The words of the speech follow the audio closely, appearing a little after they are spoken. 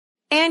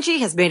Angie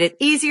has made it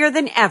easier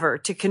than ever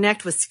to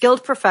connect with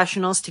skilled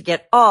professionals to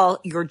get all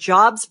your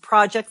jobs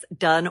projects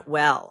done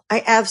well.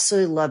 I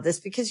absolutely love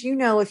this because,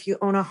 if you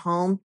own a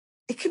home,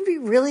 it can be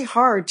really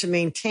hard to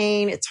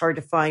maintain. It's hard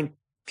to find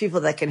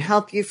people that can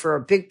help you for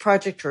a big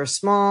project or a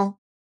small.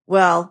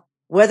 Well,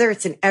 whether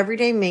it's in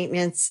everyday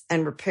maintenance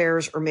and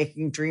repairs or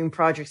making dream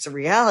projects a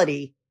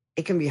reality,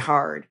 it can be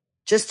hard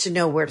just to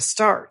know where to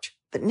start.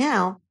 But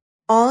now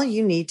all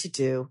you need to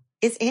do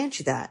is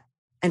Angie that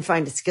and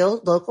find a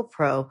skilled local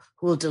pro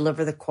who will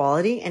deliver the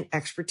quality and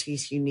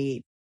expertise you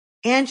need.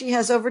 Angie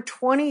has over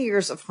 20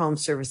 years of home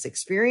service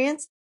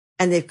experience,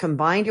 and they've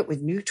combined it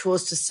with new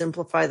tools to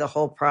simplify the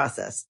whole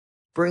process.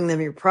 Bring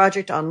them your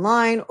project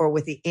online or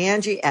with the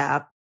Angie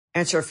app,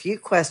 answer a few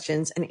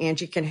questions, and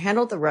Angie can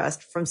handle the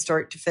rest from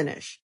start to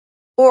finish.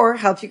 Or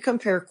help you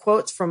compare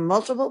quotes from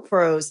multiple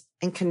pros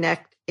and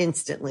connect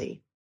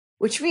instantly,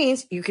 which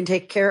means you can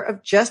take care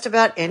of just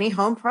about any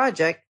home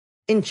project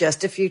in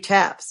just a few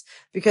taps.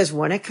 Because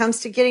when it comes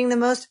to getting the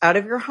most out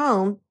of your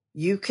home,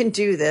 you can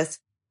do this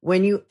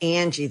when you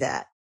Angie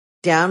that.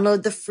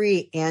 Download the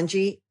free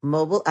Angie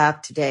mobile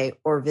app today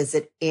or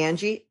visit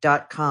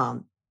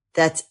Angie.com.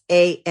 That's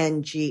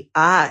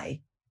ANGI.com.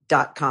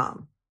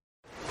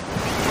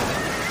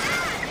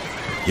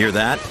 Hear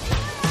that?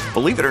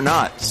 Believe it or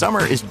not,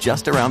 summer is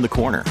just around the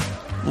corner.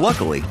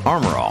 Luckily,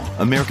 Armor All,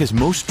 America's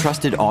most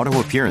trusted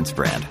auto appearance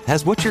brand,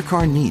 has what your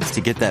car needs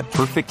to get that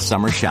perfect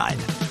summer shine.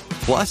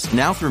 Plus,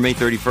 now through May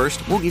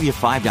 31st, we'll give you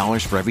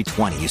 $5 for every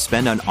 $20 you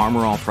spend on Armor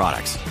All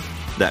products.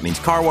 That means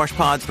car wash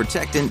pods,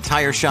 protectant,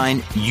 tire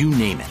shine, you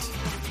name it.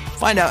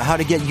 Find out how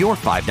to get your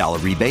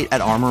 $5 rebate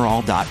at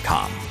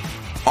armorall.com.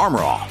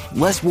 Armor All,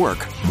 less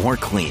work, more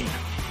clean.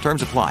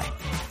 Terms apply.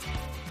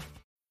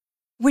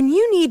 When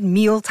you need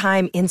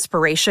mealtime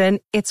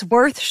inspiration, it's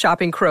worth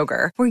shopping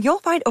Kroger, where you'll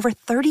find over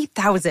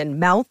 30,000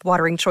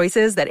 mouth-watering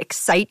choices that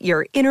excite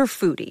your inner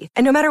foodie.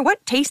 And no matter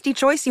what tasty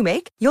choice you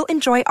make, you'll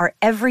enjoy our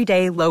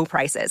everyday low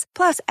prices,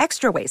 plus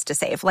extra ways to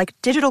save, like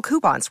digital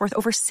coupons worth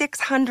over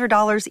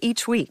 $600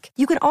 each week.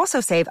 You can also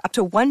save up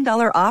to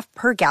 $1 off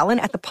per gallon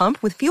at the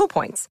pump with fuel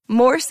points.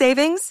 More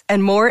savings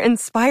and more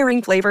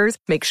inspiring flavors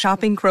make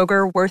shopping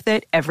Kroger worth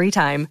it every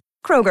time.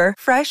 Kroger,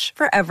 fresh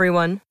for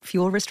everyone.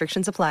 Fuel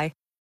restrictions apply.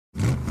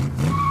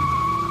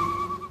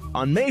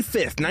 On May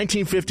 5th,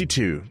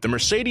 1952, the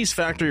Mercedes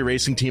factory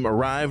racing team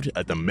arrived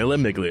at the Mille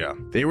Miglia.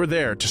 They were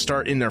there to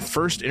start in their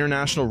first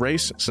international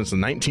race since the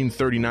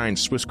 1939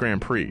 Swiss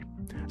Grand Prix.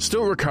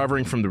 Still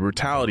recovering from the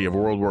brutality of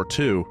World War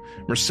II,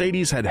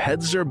 Mercedes had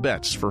hedged their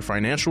bets for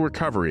financial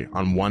recovery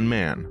on one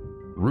man,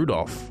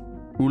 Rudolf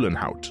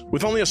Uhlenhaut.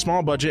 With only a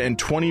small budget and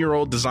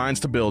 20-year-old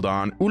designs to build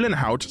on,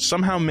 Uhlenhaut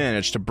somehow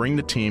managed to bring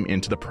the team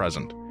into the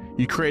present.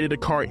 He created a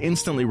car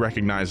instantly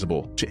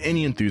recognizable to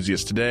any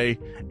enthusiast today,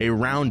 a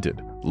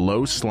rounded,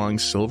 low-slung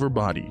silver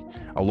body,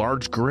 a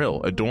large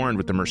grille adorned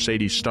with the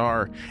Mercedes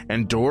star,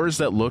 and doors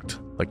that looked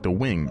like the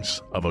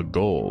wings of a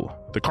gull.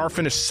 The car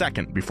finished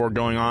second before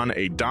going on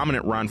a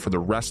dominant run for the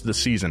rest of the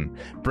season,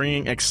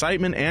 bringing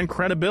excitement and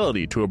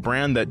credibility to a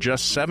brand that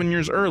just 7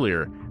 years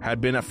earlier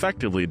had been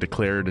effectively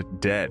declared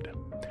dead.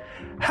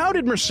 How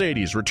did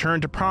Mercedes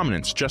return to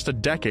prominence just a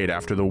decade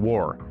after the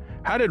war?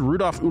 How did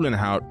Rudolf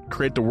Uhlenhaut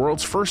create the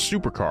world's first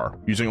supercar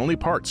using only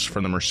parts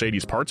from the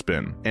Mercedes parts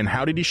bin? And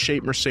how did he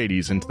shape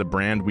Mercedes into the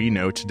brand we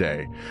know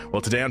today?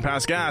 Well, today on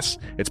Past Gas,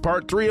 it's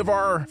part 3 of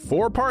our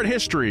 4-part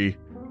history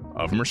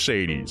of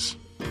Mercedes.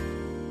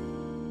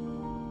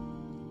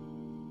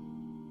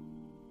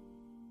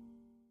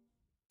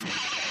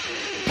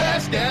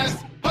 Past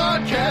Gas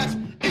Podcast.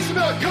 It's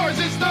about cars,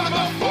 it's not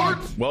about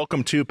parts.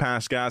 Welcome to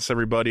Past Gas,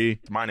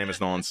 everybody. My name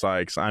is Nolan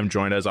Sykes. I'm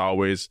joined, as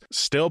always,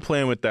 still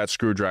playing with that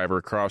screwdriver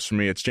across from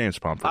me. It's James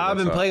Pumper. I've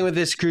been playing with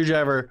this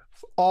screwdriver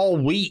all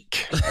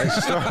week.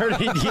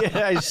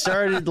 I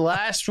started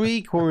last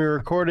week when we were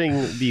recording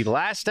the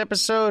last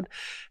episode,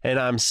 and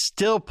I'm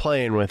still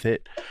playing with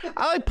it.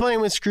 I like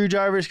playing with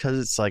screwdrivers because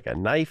it's like a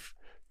knife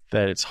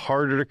that it's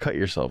harder to cut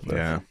yourself with.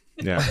 Yeah.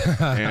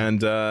 And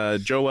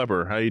Joe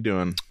Weber, how you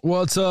doing?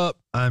 What's up?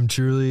 I'm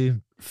truly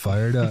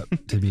fired up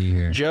to be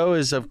here. Joe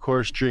is, of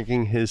course,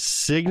 drinking his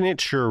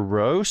signature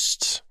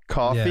roast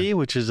coffee,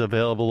 which is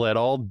available at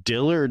all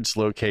Dillard's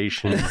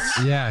locations.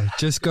 Yeah,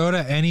 just go to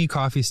any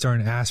coffee store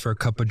and ask for a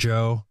cup of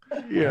Joe.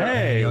 Yeah.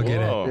 Hey, you'll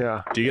get it.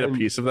 Yeah. Do you get a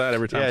piece of that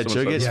every time? Yeah,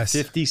 Joe gets Yes.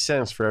 50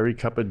 cents for every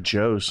cup of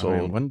Joe sold. I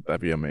mean, wouldn't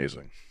that be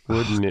amazing?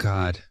 Wouldn't it?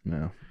 God.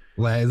 No.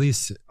 Well, at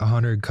least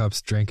 100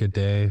 cups drink a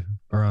day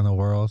around the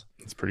world.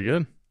 It's pretty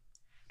good.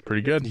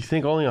 Pretty good. Do you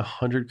think only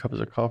 100 cups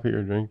of coffee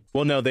are drink?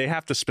 Well, no, they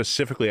have to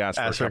specifically ask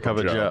for a cup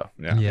of Joe.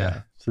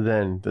 Yeah. So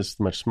then this is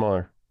much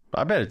smaller.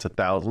 I bet it's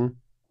 1,000.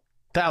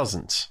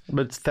 Thousands.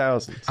 But it's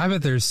thousands. I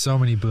bet there's so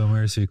many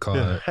boomers who call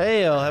it.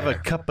 Hey, I'll have a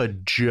cup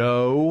of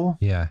Joe.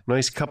 Yeah.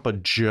 Nice cup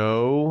of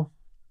Joe.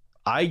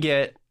 I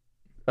get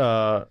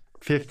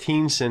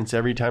 15 cents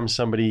every time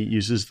somebody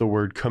uses the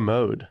word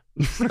commode.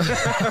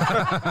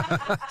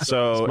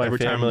 So my every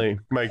family,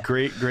 time... my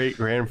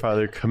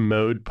great-great-grandfather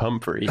Commode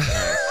Pumphrey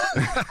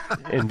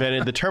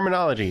invented the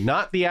terminology,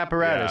 not the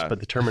apparatus, but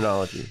the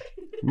terminology.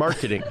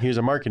 Marketing. He was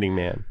a marketing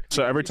man.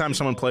 So every time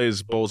someone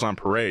plays Bulls on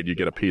Parade, you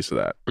get a piece of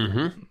that.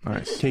 Mm-hmm.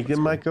 Nice. Take the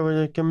mic over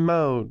the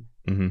commode.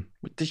 Mm-hmm.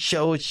 With the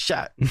show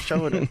shot.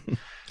 Shoulder.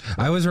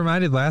 I was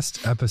reminded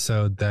last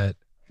episode that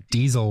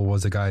Diesel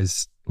was a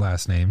guy's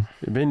last name.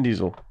 Vin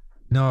Diesel.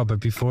 No, but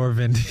before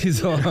Vin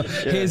Diesel,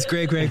 his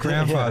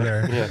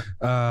great-great-grandfather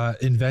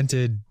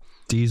invented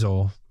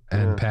Diesel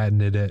and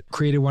patented it.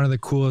 Created one of the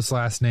coolest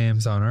last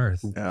names on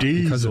earth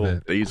because of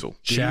it. Diesel.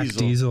 Shaq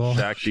Diesel.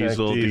 Shaq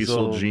Diesel.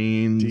 Diesel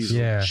Jeans.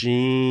 Diesel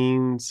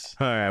Jeans.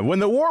 All right. When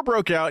the war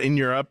broke out in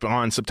Europe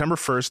on September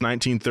 1st,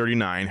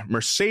 1939,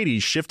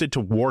 Mercedes shifted to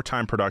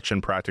wartime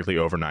production practically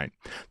overnight.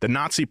 The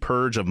Nazi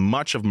purge of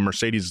much of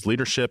Mercedes'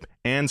 leadership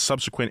and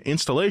subsequent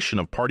installation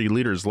of party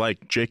leaders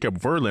like Jacob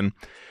Verlin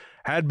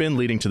had been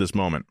leading to this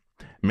moment.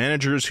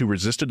 Managers who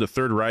resisted the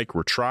Third Reich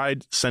were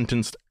tried,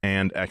 sentenced,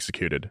 and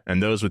executed,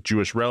 and those with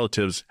Jewish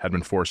relatives had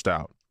been forced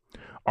out.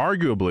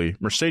 Arguably,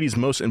 Mercedes'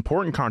 most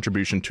important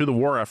contribution to the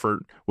war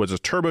effort was a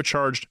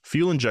turbocharged,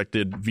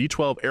 fuel-injected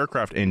V-12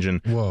 aircraft engine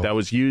that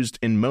was used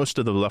in most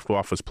of the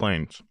Luftwaffe's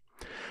planes.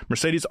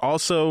 Mercedes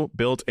also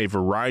built a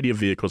variety of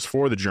vehicles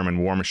for the German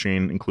war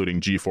machine, including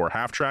G4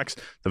 half-tracks,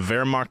 the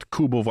Wehrmacht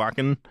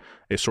Kubelwagen,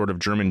 a sort of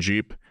German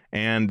Jeep,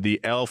 and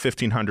the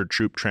L-1500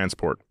 troop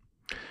transport.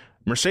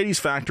 Mercedes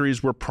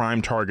factories were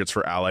prime targets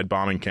for Allied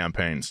bombing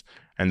campaigns,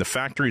 and the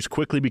factories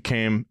quickly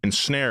became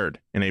ensnared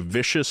in a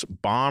vicious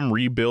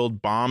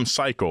bomb-rebuild-bomb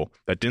cycle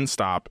that didn't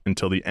stop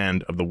until the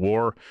end of the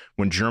war,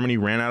 when Germany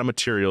ran out of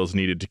materials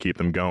needed to keep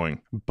them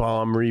going.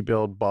 Bomb,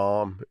 rebuild,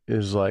 bomb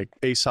is like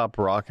Aesop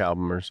Rock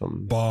album or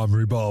something. Bomb,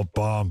 rebuild,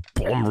 bomb.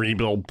 Bomb,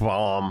 rebuild,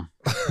 bomb.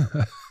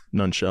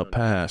 None shall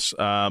pass.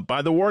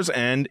 By the war's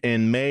end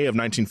in May of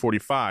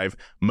 1945,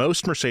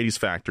 most Mercedes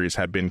factories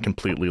had been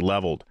completely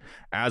leveled,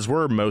 as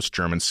were most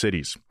German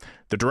cities.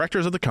 The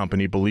directors of the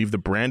company believed the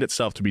brand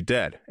itself to be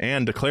dead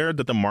and declared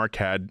that the mark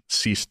had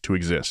ceased to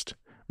exist.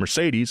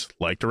 Mercedes,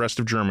 like the rest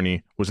of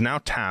Germany, was now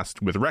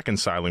tasked with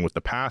reconciling with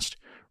the past,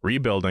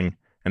 rebuilding,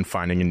 and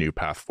finding a new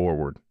path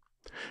forward.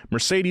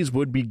 Mercedes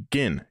would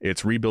begin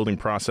its rebuilding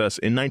process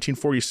in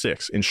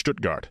 1946 in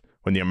Stuttgart,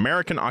 when the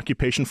American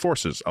occupation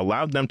forces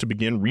allowed them to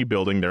begin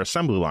rebuilding their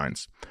assembly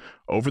lines.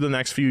 Over the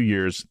next few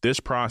years, this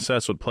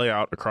process would play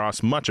out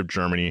across much of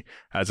Germany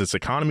as its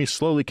economy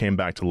slowly came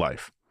back to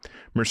life.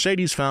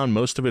 Mercedes found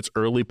most of its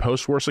early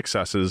post-war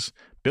successes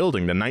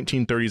building the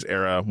 1930s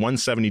era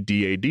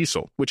 170DA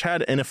diesel, which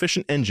had an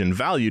efficient engine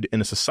valued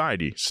in a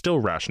society still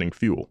rationing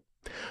fuel.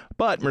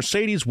 But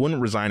Mercedes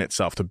wouldn't resign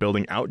itself to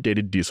building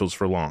outdated diesels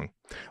for long.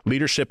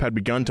 Leadership had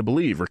begun to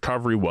believe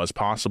recovery was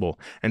possible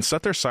and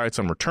set their sights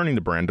on returning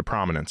the brand to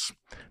prominence.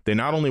 They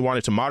not only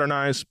wanted to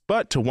modernize,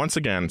 but to once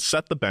again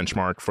set the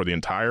benchmark for the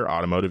entire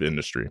automotive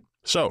industry.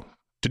 So,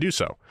 to do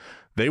so,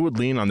 they would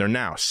lean on their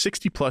now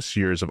 60-plus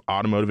years of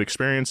automotive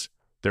experience,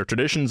 their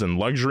traditions in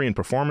luxury and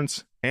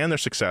performance, and their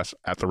success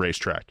at the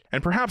racetrack.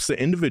 And perhaps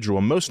the individual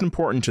most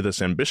important to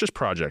this ambitious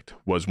project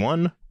was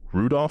one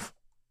Rudolf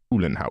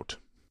Uhlenhaut.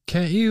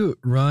 Can't you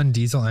run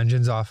diesel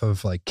engines off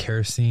of like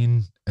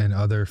kerosene and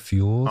other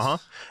fuels?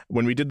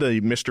 When we did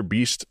the Mr.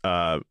 Beast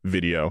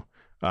video,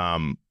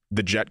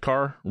 the jet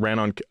car ran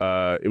on,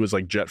 it was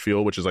like jet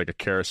fuel, which is like a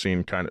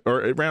kerosene kind of,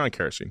 or it ran on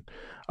kerosene.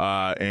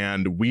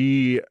 And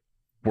we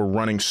were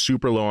running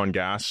super low on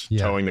gas,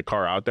 towing the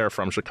car out there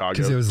from Chicago.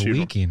 Because it was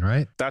leaking,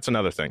 right? That's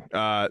another thing.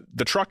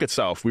 The truck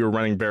itself, we were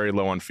running very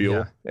low on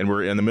fuel. And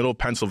we're in the middle of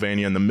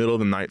Pennsylvania, in the middle of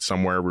the night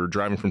somewhere. We were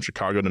driving from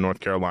Chicago to North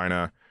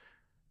Carolina.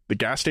 The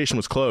gas station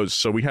was closed,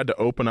 so we had to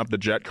open up the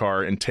jet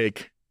car and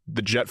take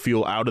the jet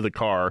fuel out of the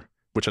car,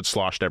 which had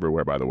sloshed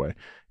everywhere, by the way,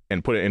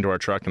 and put it into our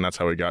truck, and that's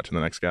how we got to the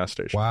next gas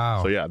station.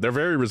 Wow. So, yeah, they're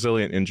very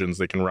resilient engines.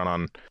 They can run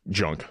on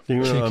junk.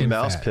 You can run on Chicken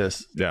mouse fat.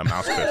 piss. Yeah,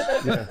 mouse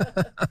piss.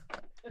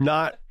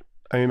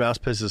 Mouse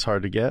piss is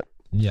hard to get.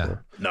 Yeah.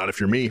 Not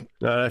if you're me.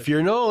 Not if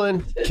you're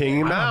Nolan.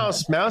 King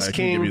Mouse. Mouse I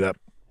King. can give you that.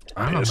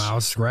 I'm a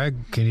mouse, Greg.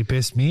 Can you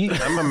piss me?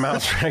 I'm a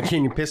mouse.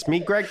 Can you piss me,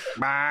 Greg?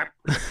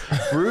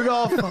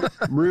 Rudolf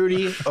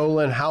Rudy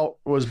Uhlenhaut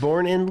was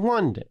born in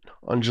London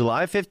on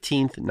July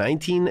 15th,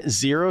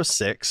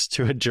 1906,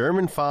 to a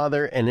German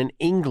father and an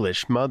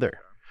English mother.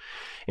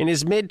 In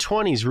his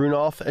mid-20s,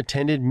 Rudolf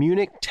attended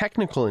Munich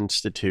Technical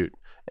Institute,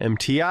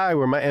 MTI,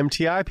 where my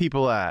MTI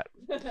people at,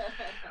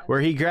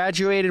 where he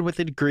graduated with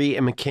a degree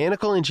in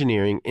mechanical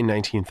engineering in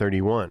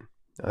 1931.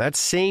 Now, that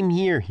same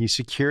year, he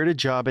secured a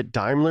job at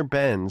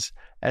Daimler-Benz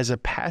as a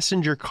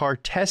passenger car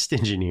test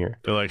engineer.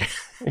 They're like,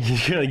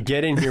 You're going to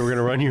get in here, we're going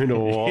to run you into a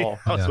wall.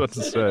 I was about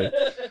to say.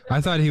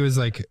 I thought he was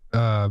like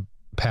a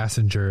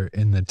passenger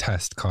in the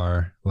test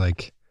car.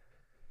 Like,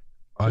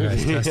 all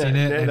guys testing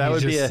it. and That he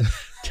would be just-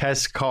 a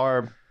test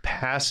car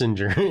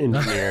passenger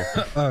engineer,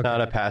 Okay. not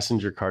a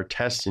passenger car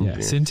test engineer.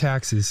 Yeah,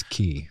 syntax is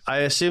key. I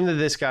assume that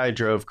this guy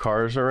drove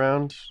cars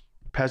around.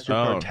 Passenger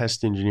car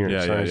test engineer.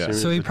 Yeah, so I yeah, assume yeah.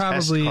 So he's he a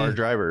probably- test car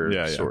driver of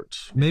Yeah, yeah.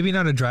 sorts. Maybe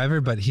not a driver,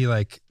 but he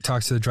like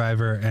talks to the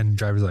driver, and the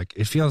driver's like,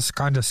 "It feels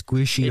kind of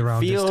squishy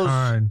around this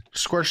turn,"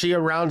 squishy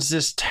around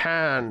this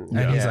tan.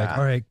 and he's like,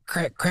 "All right,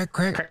 crack, crack,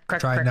 crack,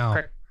 try it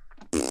now."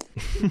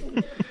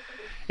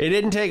 It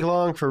didn't take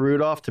long for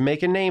Rudolph to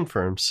make a name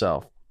for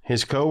himself.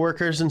 His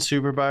co-workers and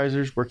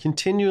supervisors were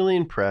continually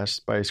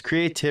impressed by his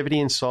creativity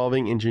in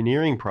solving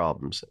engineering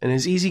problems, and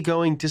his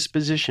easygoing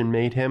disposition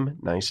made him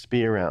nice to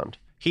be around.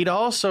 He'd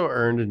also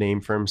earned a name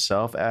for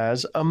himself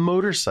as a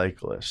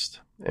motorcyclist,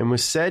 and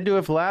was said to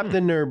have lapped the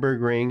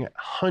Nürburgring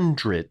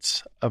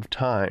hundreds of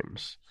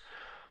times.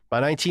 By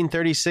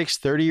 1936,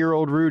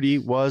 30-year-old Rudy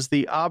was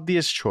the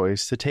obvious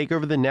choice to take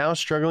over the now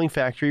struggling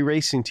factory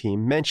racing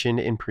team mentioned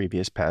in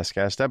previous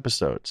Pastcast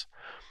episodes.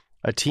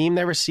 A team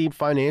that received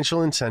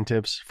financial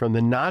incentives from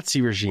the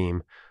Nazi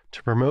regime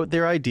to promote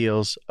their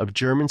ideals of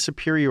German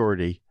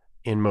superiority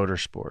in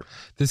motorsport.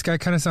 This guy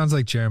kind of sounds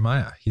like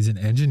Jeremiah. He's an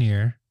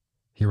engineer.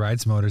 He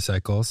rides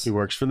motorcycles. He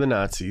works for the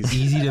Nazis.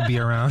 Easy to be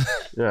around.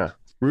 Yeah.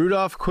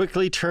 Rudolph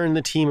quickly turned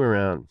the team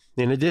around.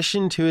 In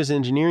addition to his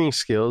engineering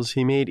skills,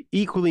 he made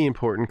equally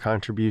important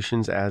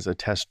contributions as a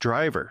test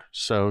driver.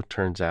 So,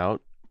 turns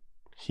out,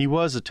 he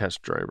was a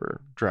test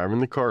driver, driving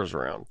the cars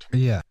around.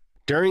 Yeah.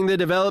 During the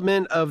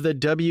development of the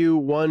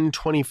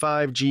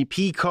W125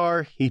 GP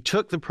car, he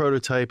took the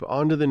prototype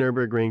onto the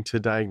Nürburgring to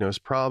diagnose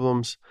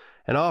problems,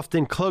 and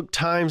often cloaked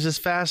times as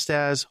fast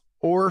as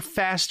or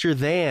faster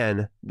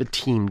than the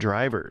team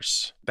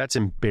drivers. That's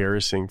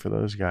embarrassing for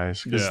those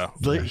guys. Yeah.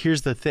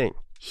 Here's the thing.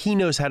 He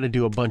knows how to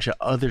do a bunch of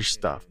other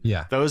stuff.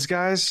 Yeah. Those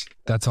guys,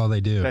 that's all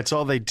they do. That's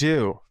all they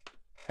do.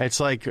 It's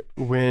like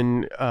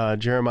when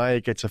Jeremiah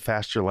gets a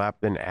faster lap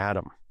than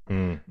Adam.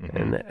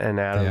 Mm-hmm. And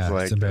Adam's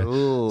like,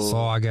 so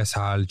I guess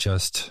I'll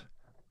just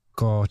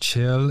go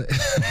chill.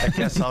 I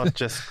guess I'll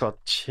just go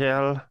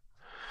chill.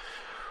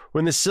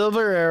 When the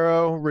Silver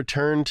Arrow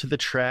returned to the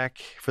track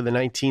for the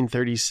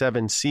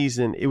 1937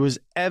 season, it was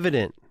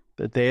evident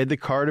that they had the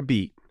car to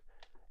beat.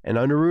 And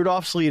under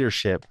Rudolph's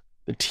leadership,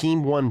 the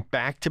team won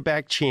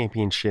back-to-back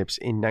championships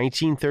in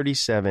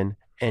 1937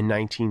 and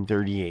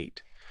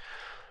 1938.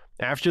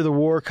 After the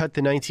war cut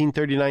the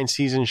 1939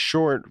 season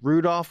short,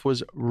 Rudolph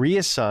was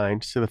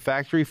reassigned to the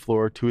factory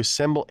floor to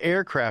assemble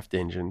aircraft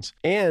engines,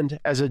 and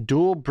as a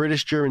dual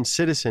British-German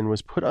citizen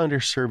was put under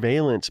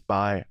surveillance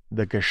by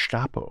the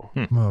Gestapo.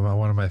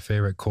 One of my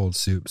favorite cold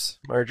soups.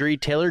 Marjorie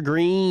Taylor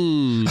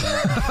Greene.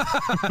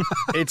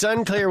 It's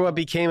unclear what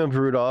became of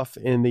Rudolph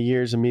in the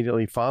years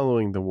immediately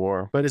following the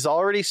war, but his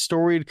already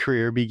storied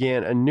career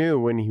began anew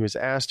when he was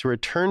asked to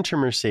return to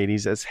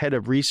Mercedes as head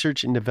of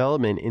research and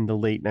development in the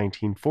late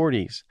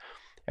 1940s.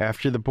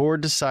 After the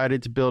board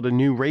decided to build a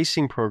new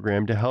racing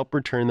program to help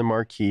return the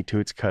Marquis to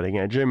its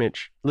cutting-edge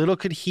image. Little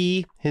could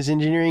he, his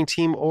engineering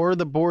team, or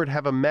the board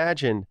have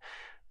imagined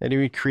that he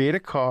would create a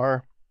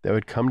car that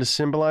would come to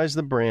symbolize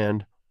the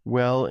brand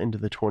well into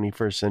the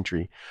 21st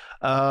century.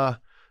 So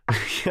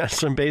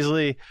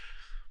basically,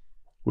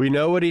 we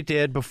know what he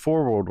did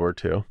before World War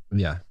II.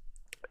 Yeah.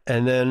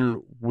 And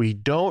then we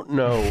don't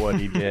know what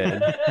he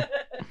did.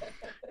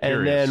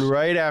 And then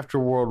right after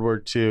World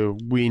War II,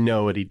 we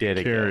know what he did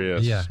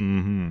again. Yeah.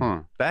 Mm-hmm.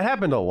 That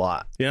happened a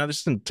lot. Yeah,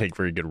 this didn't take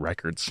very good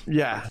records.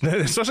 Yeah.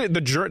 Especially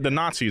the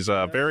Nazis,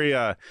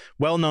 very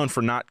well known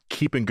for not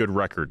keeping good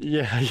records.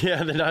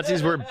 Yeah, the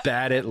Nazis were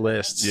bad at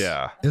lists.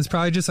 Yeah. It was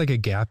probably just like a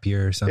gap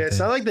year or something. Yeah, it's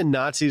not like the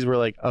Nazis were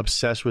like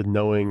obsessed with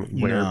knowing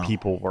where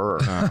people were.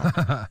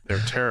 No. They're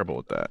terrible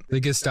at that.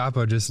 The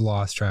Gestapo just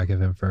lost track of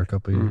him for a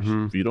couple years.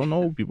 Mm-hmm. You don't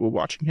know, people were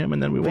watching him,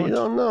 and then we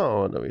don't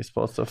know. Are we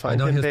supposed to find I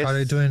know him? he was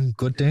probably doing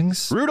good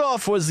things.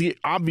 Rudolph was the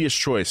obvious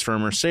choice for a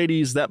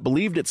Mercedes that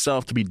believed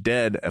itself to be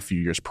dead a few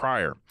years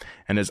prior,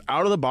 and his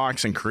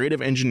out-of-the-box and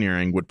creative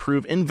engineering would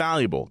prove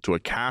invaluable to a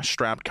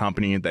cash-strapped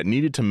company that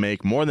needed to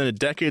make more than a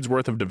decade's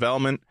worth of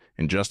development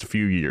in just a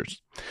few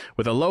years.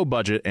 With a low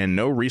budget and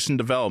no recent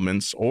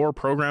developments or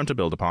program to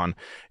build upon,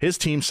 his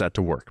team set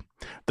to work.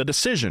 The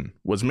decision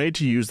was made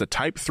to use the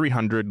Type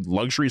 300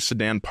 luxury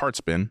sedan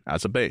parts bin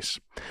as a base.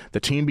 The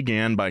team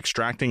began by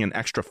extracting an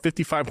extra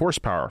 55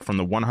 horsepower from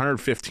the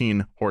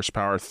 115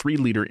 horsepower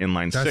 3-liter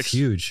inline six. That's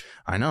huge.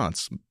 I know,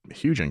 it's a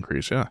huge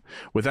increase, yeah.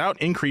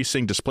 Without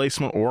increasing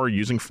displacement or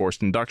using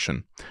forced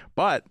induction.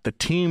 But the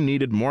team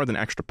needed more than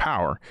extra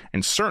power,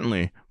 and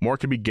certainly more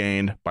could be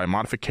gained by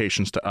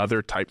modifications to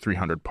other Type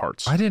 300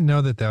 parts. I didn't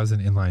know that was an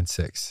inline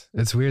six.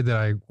 It's weird that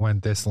I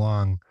went this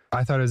long.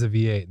 I thought it was a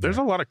V8. There's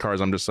a lot of cars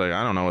I'm just like,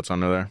 I don't know what's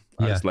under there.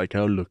 I just like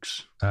how it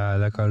looks.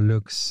 Like how it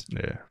looks.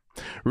 Yeah.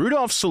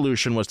 Rudolph's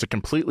solution was to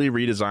completely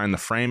redesign the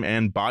frame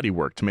and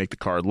bodywork to make the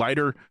car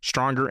lighter,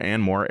 stronger,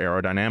 and more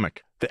aerodynamic.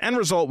 The end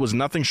result was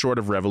nothing short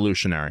of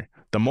revolutionary.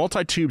 The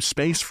multi-tube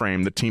space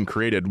frame the team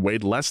created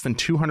weighed less than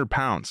 200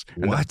 pounds.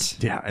 What?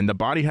 And the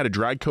body had a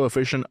drag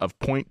coefficient of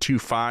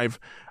 0.25,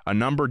 a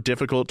number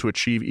difficult to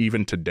achieve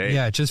even today.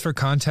 Yeah, just for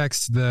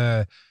context,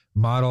 the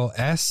Model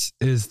S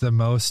is the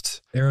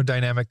most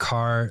aerodynamic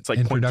car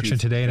in production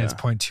today, and it's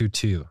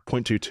 0.22.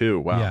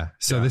 0.22, wow. Yeah,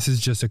 so this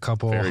is just a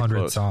couple Very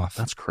hundredths close. off.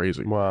 That's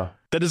crazy. Wow.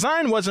 The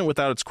design wasn't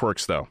without its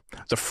quirks, though.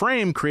 The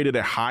frame created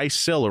a high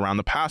sill around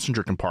the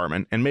passenger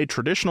compartment and made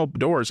traditional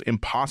doors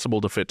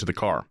impossible to fit to the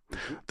car.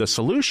 The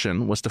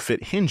solution was to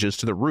fit hinges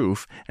to the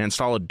roof and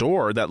install a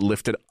door that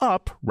lifted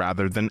up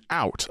rather than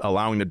out,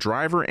 allowing the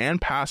driver and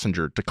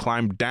passenger to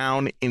climb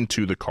down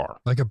into the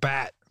car. Like a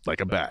bat.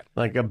 Like a bat.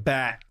 Like a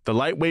bat. The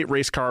lightweight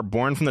race car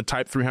born from the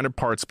Type 300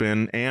 parts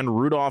bin and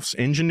Rudolph's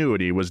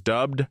ingenuity was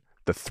dubbed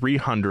the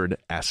 300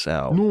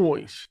 SL.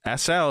 Nice.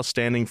 SL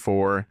standing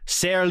for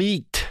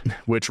Serlite,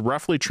 which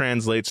roughly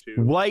translates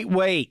to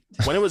lightweight.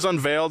 When it was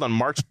unveiled on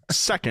March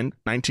 2nd,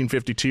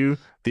 1952,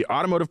 the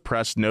automotive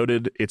press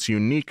noted its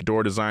unique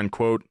door design,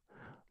 quote,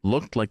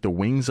 looked like the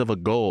wings of a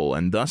gull,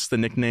 and thus the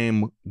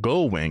nickname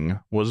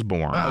Gullwing was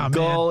born. A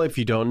gull, if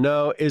you don't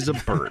know, is a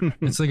bird.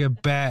 It's like a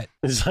bat.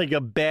 It's like a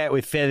bat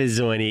with feathers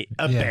on it.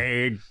 A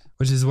bird.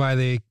 Which is why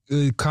they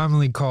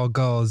commonly call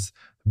gulls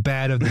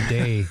bat of the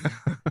day.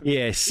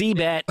 Yeah, sea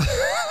bat.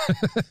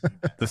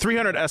 The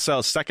 300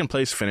 SL's second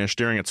place finish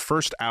during its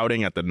first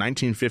outing at the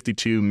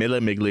 1952 Mille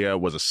Miglia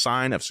was a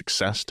sign of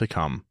success to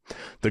come.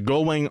 The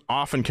Gullwing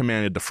often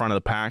commanded the front of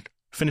the pack,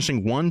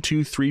 finishing 1,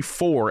 2, 3,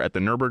 4 at the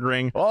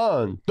Nürburgring.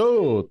 1,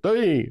 2,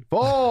 3,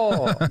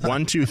 4.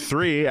 1, 2,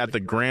 3 at the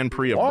Grand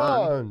Prix of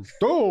Bern. 1,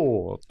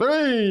 2,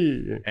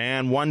 3.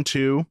 And 1,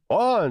 2.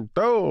 1,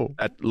 2.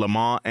 At Le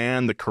Mans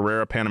and the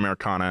Carrera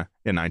Panamericana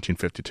in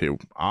 1952.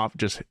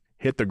 Just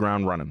hit the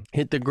ground running.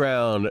 Hit the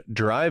ground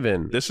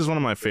driving. This is one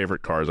of my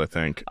favorite cars, I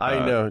think. I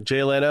know.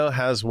 Jay Leno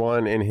has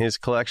one in his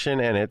collection,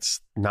 and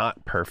it's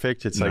not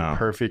perfect. It's like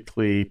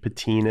perfectly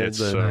patinaed.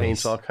 The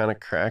paint's all kind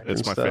of cracked.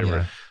 It's my stuff. favorite.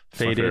 Yeah. It's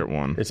my favorite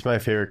one. It's my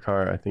favorite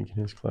car, I think, in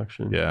his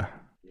collection. Yeah.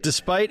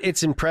 Despite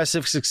its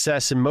impressive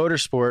success in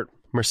motorsport,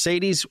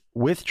 Mercedes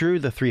withdrew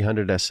the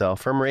 300 SL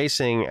from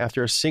racing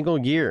after a single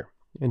year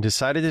and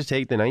decided to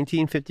take the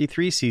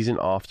 1953 season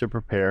off to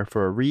prepare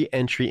for a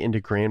re-entry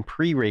into Grand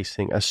Prix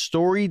racing, a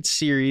storied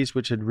series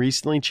which had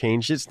recently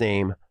changed its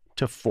name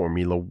to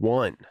Formula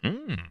One.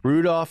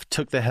 Rudolph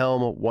took the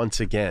helm once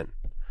again.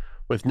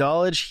 With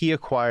knowledge he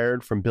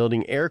acquired from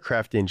building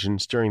aircraft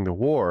engines during the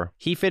war,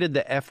 he fitted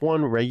the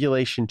F1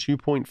 Regulation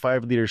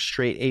 2.5-liter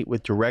straight 8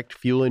 with direct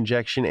fuel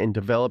injection and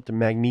developed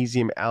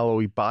magnesium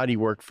alloy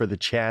bodywork for the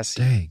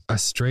chassis. Dang, a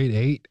straight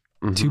 8?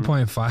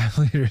 2.5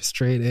 liter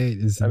straight 8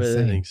 is insane.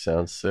 That thing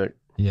sounds sick.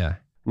 Yeah.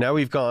 Now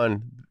we've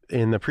gone,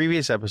 in the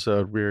previous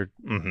episode, we were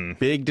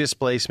big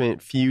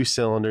displacement, few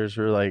cylinders.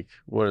 We're like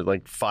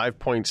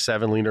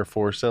 5.7 liter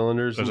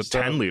 4-cylinders. There's a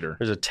 10 liter.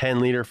 There's a 10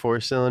 liter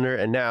 4-cylinder.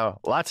 And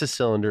now lots of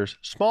cylinders,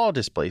 small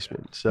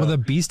displacement. So, well, the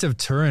Beast of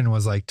Turin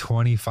was like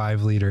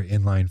 25 liter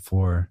inline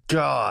 4.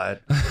 God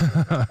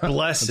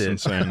bless it.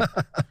 That's insane.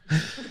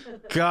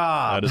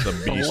 God that is a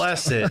beast.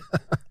 Bless it.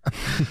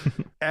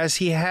 As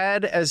he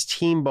had as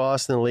team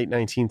boss in the late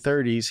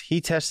 1930s, he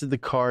tested the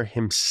car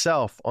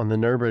himself on the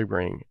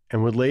Nürburgring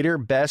and would later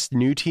best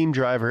new team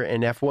driver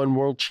and F1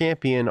 world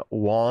champion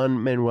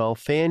Juan Manuel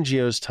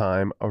Fangio's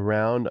time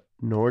around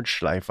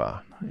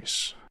Nordschleife.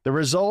 Nice. The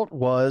result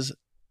was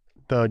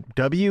the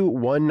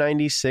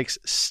W196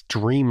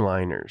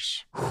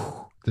 Streamliners.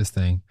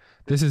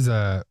 This is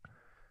a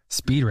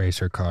speed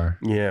racer car.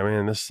 Yeah,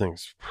 man, this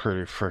thing's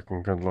pretty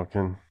freaking good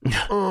looking.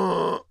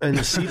 And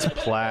the seat's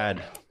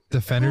plaid. The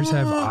fenders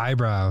have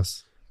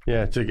eyebrows.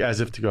 Yeah, as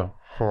if to go.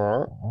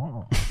 Huh?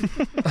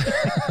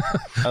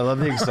 I love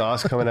the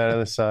exhaust coming out of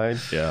the side.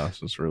 Yeah,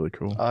 this is really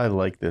cool. I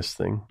like this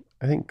thing.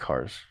 I think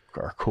cars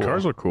are cool.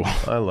 Cars are cool.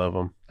 I love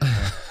them.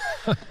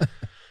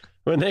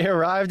 When they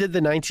arrived at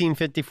the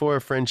 1954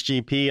 French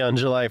GP on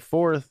July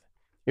 4th,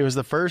 it was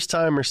the first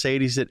time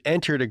Mercedes had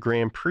entered a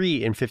Grand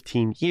Prix in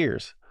 15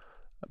 years.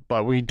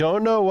 But we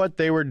don't know what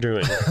they were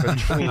doing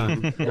between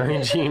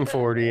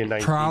 1940 and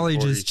 1940. Probably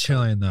just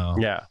chilling, though.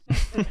 Yeah.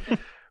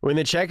 When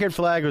the checkered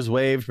flag was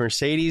waved,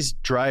 Mercedes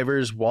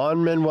drivers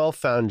Juan Manuel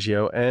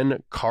Fangio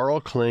and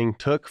Carl Kling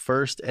took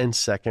first and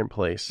second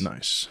place.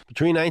 Nice.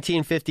 Between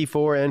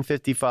 1954 and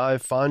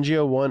 55,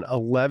 Fangio won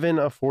 11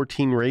 of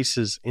 14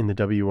 races in the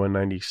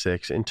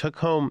W196 and took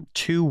home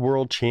 2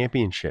 world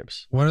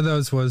championships. One of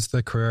those was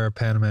the Carrera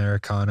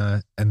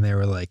Panamericana, and they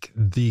were like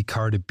the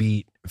car to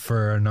beat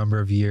for a number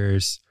of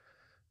years.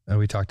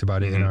 We talked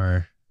about it in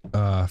our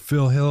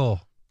Phil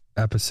Hill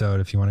episode,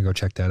 if you want to go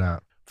check that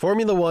out.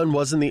 Formula One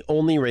wasn't the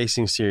only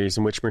racing series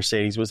in which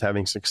Mercedes was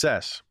having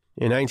success.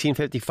 In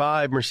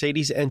 1955,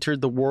 Mercedes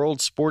entered the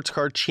World Sports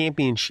Car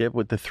Championship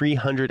with the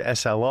 300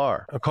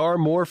 SLR, a car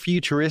more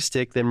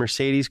futuristic than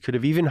Mercedes could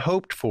have even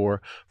hoped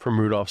for from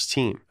Rudolph's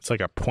team. It's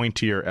like a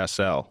pointier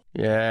SL.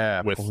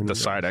 Yeah. With the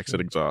side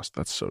exit exhaust.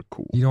 That's so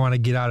cool. You don't want to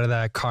get out of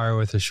that car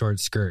with a short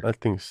skirt.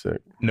 That thing's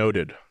sick.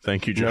 Noted.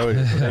 Thank you, Joe.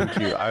 Noted. Thank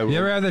you. You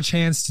ever have the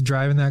chance to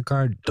drive in that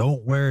car?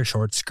 Don't wear a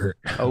short skirt.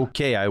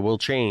 Okay, I will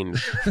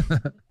change.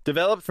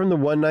 Developed from the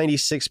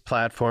 196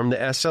 platform, the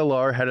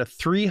SLR had a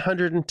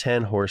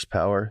 310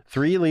 horsepower,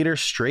 3-liter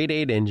straight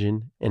 8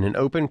 engine, and an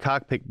open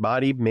cockpit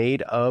body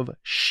made of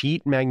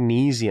sheet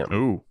magnesium.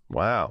 Ooh.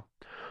 Wow.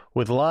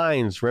 With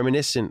lines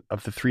reminiscent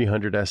of the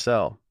 300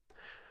 SL.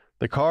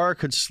 The car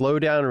could slow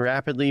down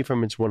rapidly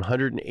from its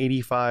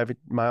 185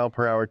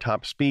 mile-per-hour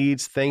top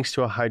speeds thanks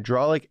to a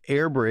hydraulic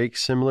air brake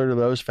similar to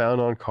those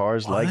found on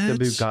cars like the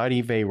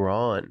Bugatti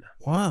Veyron.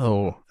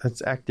 Whoa.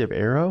 That's active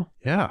aero?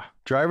 Yeah.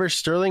 Driver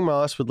Sterling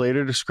Moss would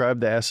later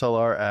describe the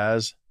SLR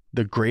as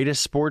the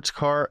greatest sports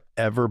car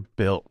ever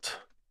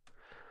built.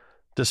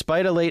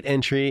 Despite a late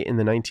entry in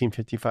the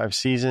 1955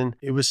 season,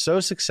 it was so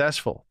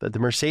successful that the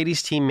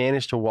Mercedes team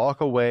managed to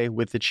walk away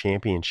with the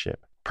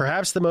championship.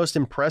 Perhaps the most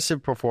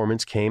impressive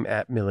performance came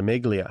at Mille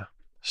Miglia.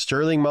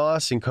 Sterling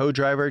Moss and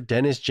co-driver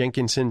Dennis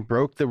Jenkinson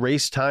broke the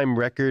race time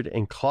record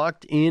and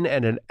clocked in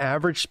at an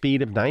average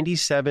speed of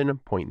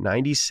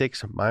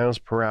 97.96 miles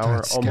per hour,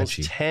 That's almost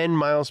sketchy. 10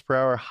 miles per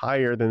hour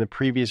higher than the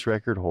previous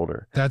record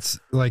holder. That's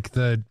like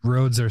the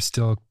roads are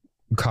still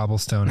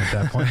cobblestone at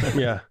that point.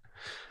 Yeah,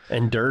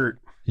 and dirt.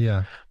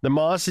 Yeah. The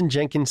Moss and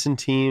Jenkinson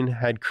team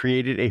had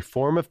created a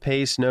form of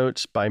pace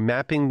notes by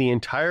mapping the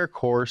entire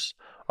course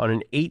on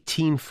an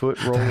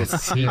 18-foot roll of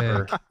That's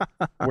paper, sick.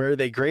 where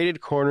they graded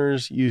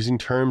corners using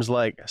terms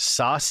like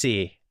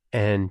saucy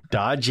and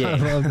dodgy, I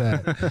love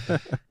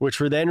that. which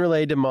were then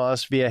relayed to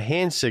Moss via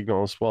hand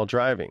signals while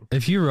driving.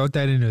 If you wrote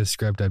that into a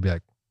script, I'd be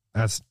like,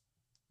 that's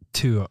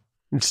too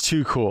It's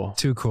too cool.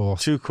 cool.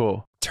 Too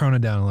cool. Tone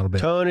it down a little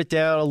bit. Tone it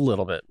down a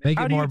little bit. Make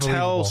How it do more you tell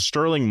believable.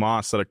 Sterling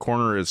Moss that a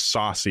corner is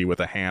saucy with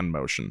a hand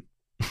motion?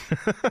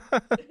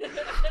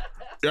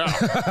 Yeah.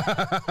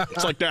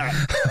 It's like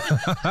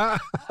that.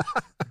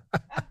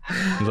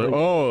 He's like,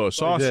 oh,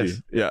 saucy.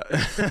 this. Yeah.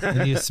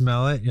 And you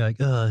smell it, you're like,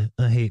 ugh,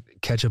 I hate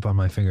ketchup on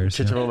my fingers.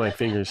 Ketchup on my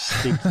fingers.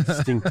 Stinky,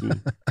 stinky.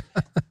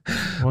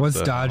 What's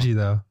the dodgy,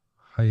 though?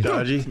 How you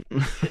Dodgy.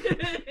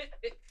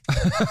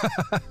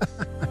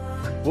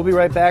 We'll be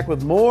right back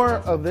with more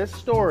of this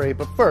story,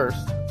 but first,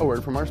 a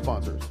word from our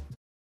sponsors.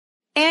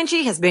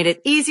 Angie has made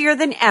it easier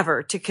than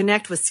ever to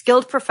connect with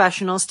skilled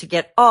professionals to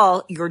get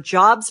all your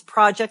jobs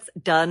projects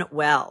done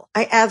well.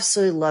 I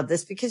absolutely love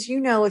this because, you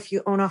know, if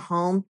you own a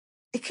home,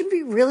 it can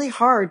be really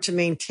hard to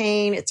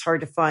maintain. It's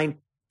hard to find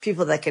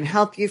people that can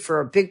help you for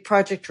a big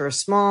project or a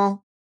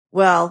small.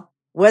 Well,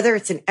 whether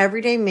it's in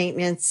everyday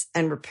maintenance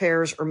and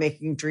repairs or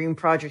making dream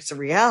projects a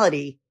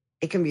reality,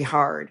 it can be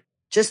hard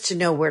just to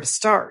know where to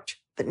start.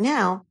 But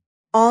now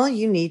all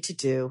you need to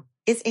do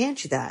is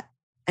Angie that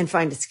and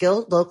find a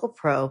skilled local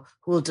pro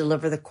who will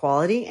deliver the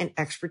quality and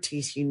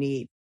expertise you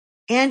need.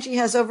 Angie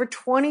has over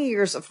 20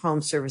 years of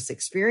home service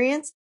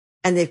experience,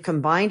 and they've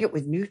combined it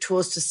with new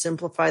tools to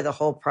simplify the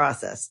whole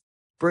process.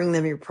 Bring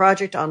them your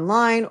project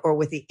online or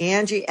with the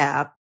Angie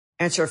app,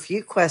 answer a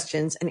few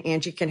questions, and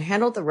Angie can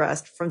handle the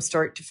rest from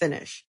start to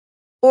finish.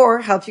 Or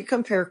help you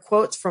compare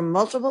quotes from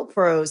multiple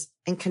pros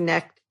and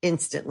connect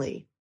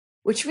instantly,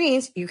 which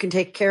means you can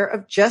take care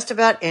of just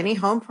about any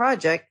home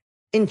project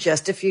in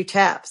just a few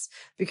taps.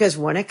 Because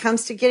when it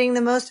comes to getting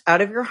the most out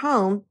of your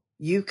home,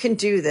 you can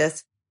do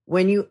this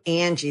when you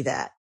Angie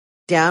that.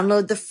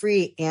 Download the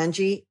free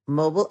Angie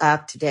mobile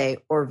app today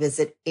or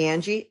visit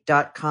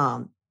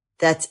Angie.com.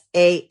 That's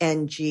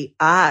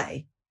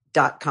ANGI.com.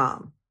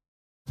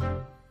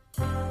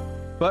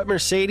 But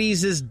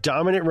Mercedes'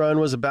 dominant run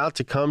was about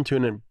to come to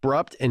an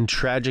abrupt and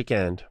tragic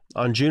end.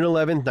 On June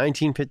 11,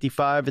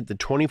 1955, at the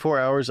 24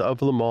 Hours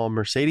of Le Mans,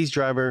 Mercedes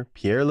driver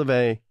Pierre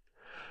Levay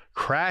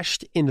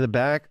crashed into the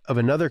back of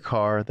another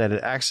car that had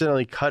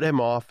accidentally cut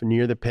him off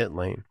near the pit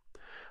lane.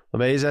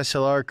 Levay's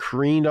SLR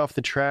careened off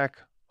the track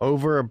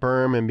over a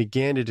berm and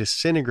began to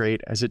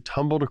disintegrate as it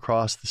tumbled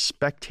across the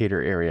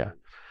spectator area.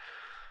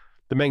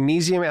 The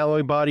magnesium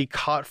alloy body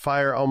caught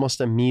fire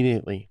almost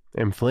immediately,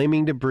 and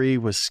flaming debris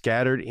was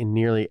scattered in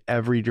nearly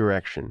every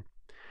direction.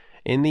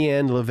 In the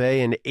end,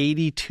 Levay and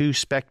 82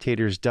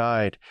 spectators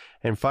died,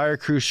 and fire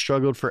crews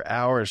struggled for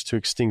hours to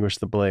extinguish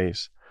the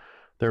blaze.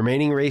 The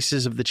remaining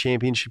races of the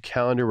championship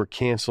calendar were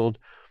canceled,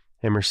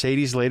 and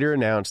Mercedes later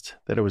announced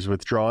that it was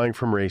withdrawing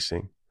from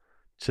racing.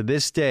 To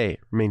this day, it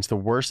remains the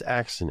worst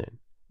accident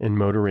in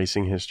motor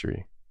racing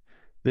history.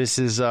 This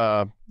was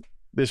a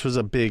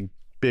big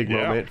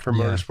moment for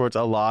motorsports.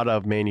 A lot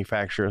of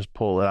manufacturers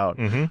pull out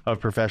of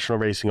professional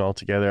racing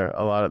altogether.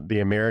 A lot of the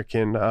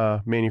American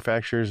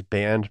manufacturers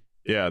banned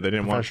They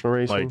didn't want professional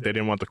racing. they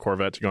didn't want the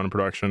Corvette to go into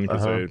production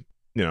because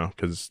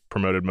because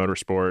promoted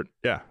motorsport.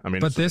 Yeah, I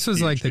mean, But this was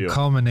a like huge the deal.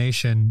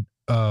 culmination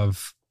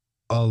of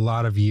a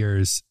lot of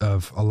years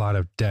of a lot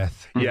of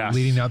death Yes.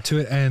 leading up to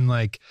it. And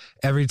like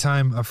every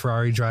time a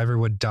Ferrari driver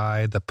would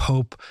die, the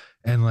Pope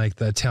and like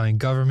the Italian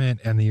government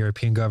and the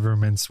European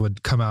governments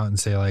would come out and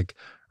say like,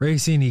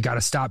 racing, you got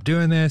to stop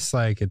doing this.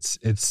 Like it's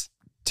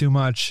too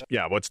much.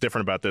 Yeah, what's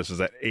different about this is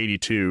that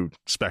 82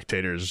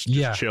 spectators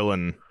just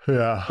chilling.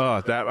 Yeah.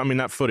 Oh,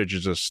 that footage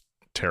is just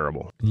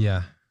terrible.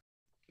 Yeah.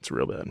 It's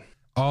real bad.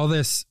 All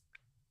this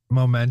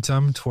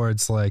momentum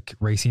towards like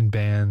racing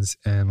bans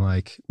and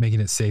like making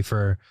it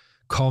safer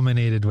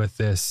culminated with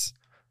this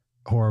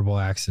horrible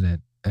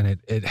accident, and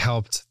it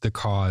helped the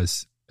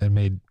cause and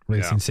made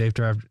racing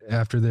safer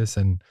after this,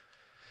 and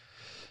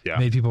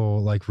made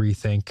people like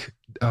rethink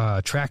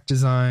track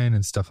design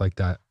and stuff like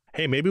that.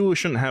 Hey, maybe we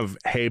shouldn't have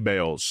hay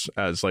bales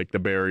as like the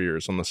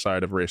barriers on the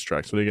side of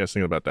racetracks. What do you guys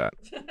think about that?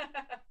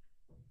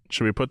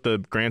 Should we put the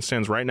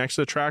grandstands right next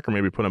to the track, or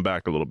maybe put them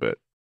back a little bit?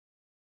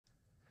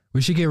 We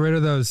should get rid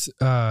of those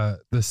the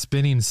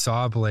spinning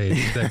saw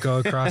blades that go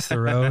across the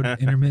road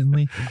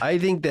intermittently. I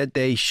think that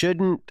they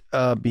shouldn't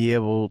be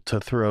able to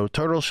throw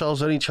turtle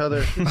shells at each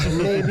other.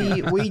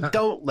 Maybe we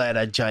don't let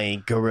a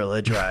giant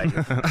gorilla drive.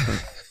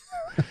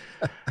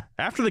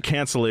 After the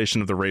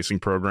cancellation of the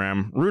racing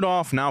program,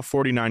 Rudolph, now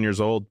 49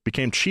 years old,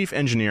 became chief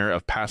engineer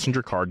of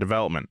passenger car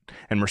development,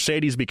 and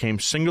Mercedes became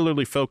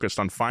singularly focused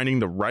on finding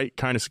the right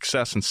kind of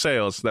success in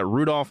sales that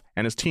Rudolph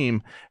and his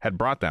team had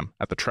brought them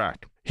at the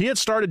track. He had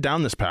started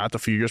down this path a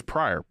few years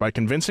prior by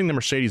convincing the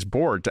Mercedes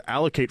board to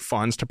allocate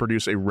funds to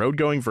produce a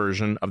road-going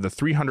version of the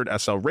 300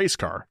 SL race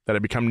car that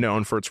had become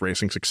known for its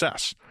racing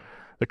success.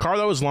 The car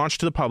that was launched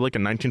to the public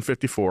in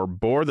 1954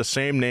 bore the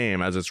same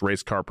name as its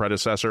race car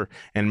predecessor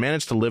and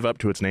managed to live up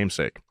to its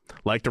namesake.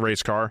 Like the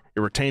race car,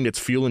 it retained its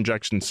fuel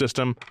injection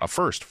system, a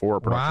first for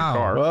a production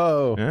car.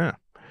 Whoa. Yeah.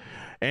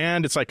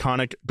 And its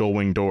iconic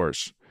Gullwing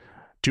doors.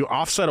 To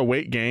offset a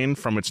weight gain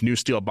from its new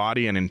steel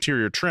body and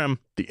interior trim,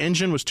 the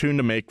engine was tuned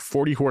to make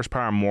 40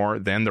 horsepower more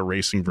than the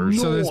racing version.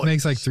 So this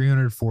makes like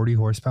 340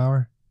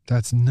 horsepower?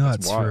 That's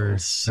nuts for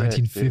Sick,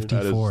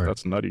 1954.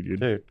 That's nutty, dude.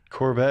 Dude,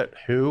 Corvette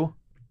who?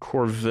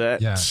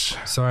 Corvette. Yeah.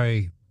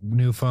 Sorry,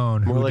 new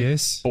phone. More Who like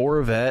dis?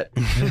 Corvette.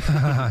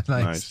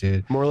 Nice,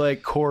 dude. More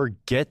like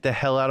get the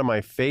hell out of my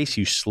face,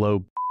 you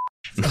slow.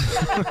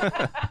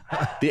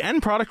 The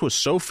end product was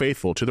so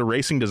faithful to the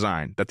racing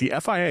design that the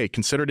FIA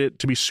considered it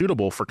to be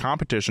suitable for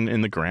competition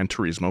in the Gran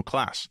Turismo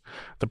class.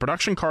 The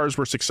production cars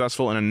were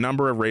successful in a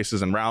number of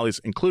races and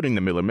rallies, including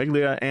the Mille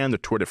Miglia and the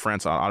Tour de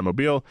France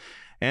Automobile,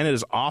 and it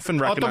is often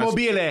recognized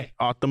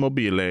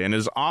Automobile, and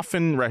is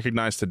often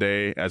recognized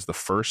today as the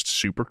first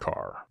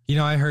supercar. You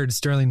know, I heard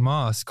Sterling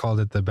Moss called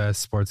it the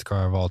best sports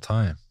car of all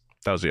time.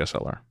 That was the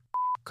SLR.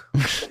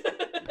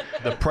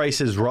 The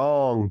price is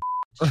wrong.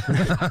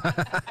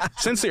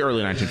 Since the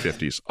early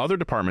 1950s, other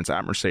departments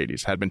at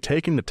Mercedes had been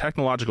taking the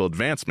technological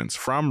advancements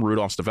from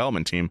Rudolph's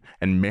development team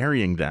and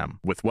marrying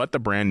them with what the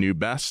brand knew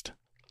best: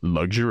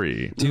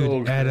 luxury.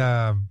 Dude,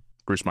 at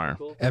Bruce Meyer.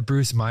 At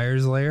Bruce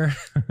Meyer's lair.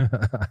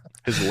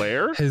 His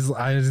lair?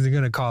 I was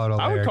going to call it a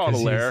lair. I would call it a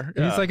lair.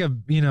 He's like a,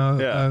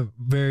 a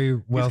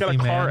very wealthy man. He's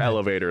got a car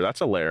elevator.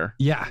 That's a lair.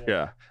 Yeah.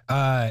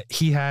 Yeah.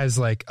 He has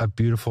like a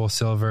beautiful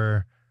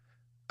silver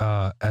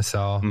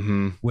SL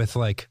with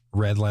like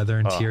red leather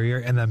interior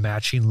and the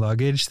matching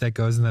luggage that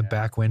goes in the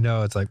back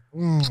window. It's like,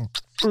 you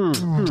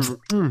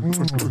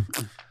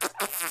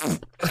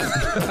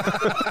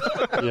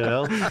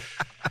know?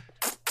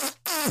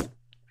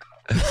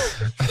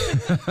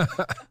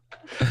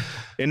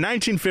 In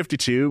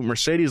 1952,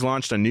 Mercedes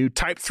launched a new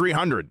Type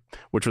 300,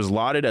 which was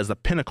lauded as the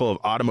pinnacle of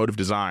automotive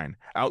design,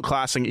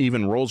 outclassing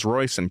even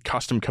Rolls-Royce and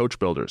custom coach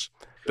builders.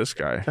 This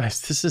guy.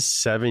 Guys, this is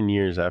 7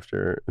 years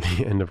after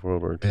the end of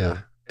World War II. Yeah.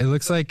 It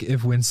looks like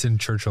if Winston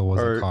Churchill was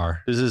a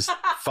car. This is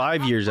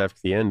 5 years after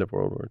the end of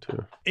World War II.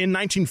 In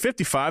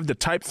 1955, the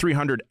Type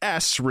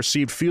 300S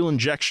received fuel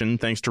injection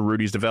thanks to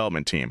Rudy's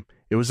development team.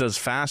 It was as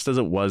fast as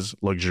it was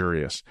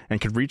luxurious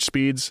and could reach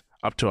speeds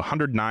up to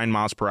 109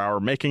 miles per hour,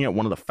 making it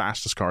one of the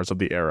fastest cars of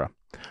the era.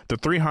 The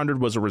 300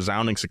 was a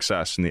resounding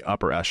success in the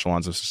upper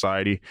echelons of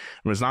society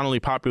and was not only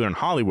popular in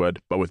Hollywood,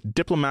 but with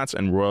diplomats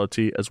and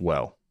royalty as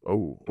well.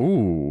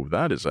 Oh,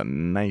 that is a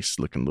nice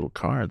looking little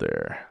car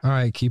there. All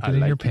right, keep it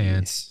in your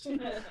pants.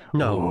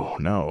 No. Oh,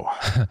 no.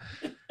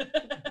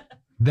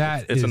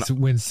 That is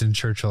Winston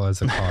Churchill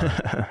as a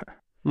car.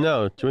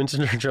 No,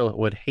 Winston Churchill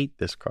would hate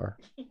this car.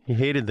 He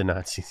hated the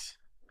Nazis.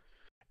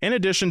 In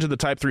addition to the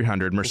Type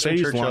 300, Mercedes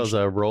Churchill's launched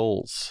a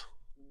Rolls-Royce.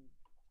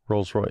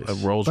 A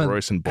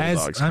Rolls-Royce and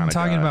Bulldogs. I'm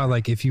talking about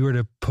like if you were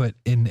to put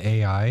in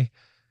AI,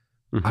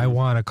 I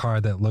want a car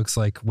that looks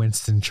like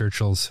Winston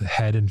Churchill's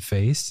head and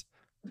face.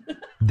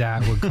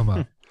 That would come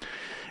up.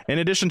 In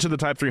addition to the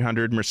Type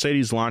 300,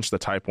 Mercedes launched the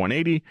Type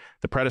 180,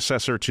 the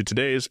predecessor to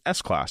today's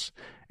S-Class,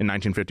 in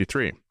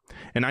 1953.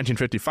 In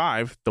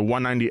 1955, the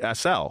 190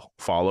 SL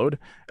followed,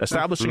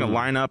 establishing a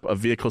lineup of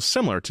vehicles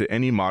similar to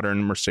any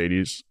modern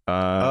Mercedes.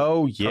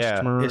 It's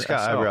got SL.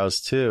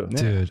 eyebrows too,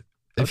 dude.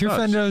 If your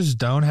fenders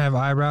don't have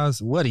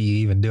eyebrows, what are you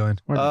even doing?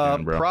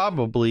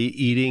 Probably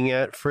eating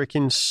at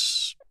freaking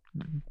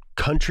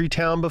Country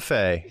Town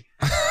Buffet.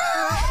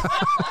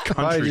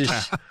 Country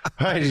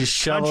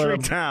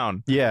Town.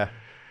 Town. Yeah.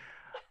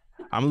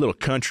 I'm a little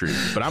country,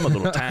 but I'm a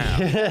little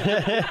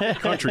town.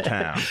 Country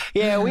town.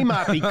 Yeah, we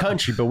might be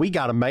country, but we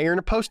got a mayor and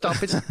a post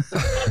office.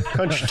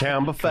 Country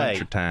Town Buffet.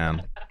 Country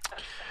town.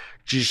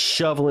 Just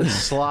shoveling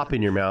slop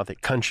in your mouth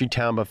at Country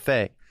Town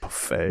Buffet.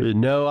 With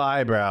no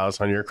eyebrows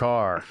on your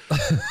car.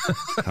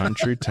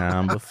 Country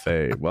Town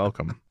Buffet.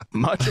 Welcome.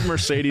 Much of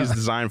Mercedes'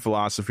 design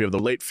philosophy of the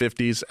late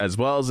 50s, as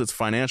well as its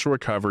financial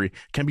recovery,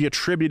 can be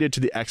attributed to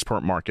the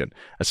export market,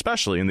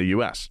 especially in the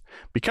U.S.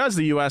 Because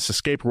the U.S.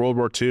 escaped World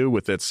War II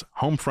with its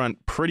home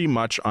front pretty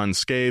much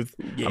unscathed,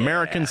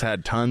 Americans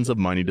had tons of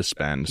money to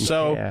spend.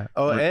 So,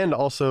 and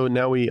also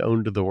now we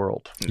owned the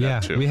world. Yeah,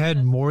 we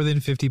had more than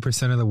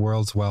 50% of the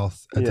world's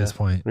wealth at this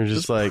point. We're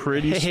just like,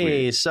 pretty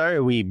hey,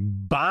 sorry, we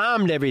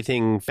bombed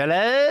everything,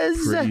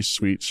 fellas. Pretty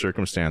sweet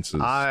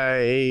circumstances. I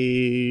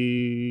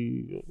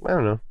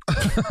don't know.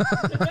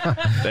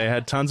 They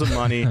had tons of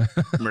money.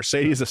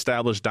 Mercedes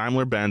established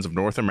Daimler-Benz of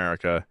North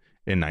America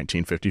in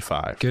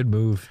 1955. Good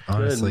move,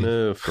 honestly. Good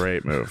move.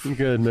 Great move.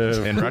 Good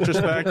move. In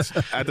retrospect,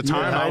 at the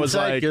time, I was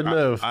like, good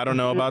move. I don't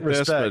know about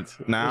Respect. this,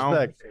 but now,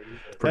 Respect.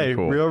 pretty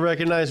cool. Real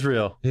recognize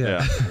real.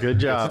 Yeah. Good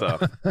job.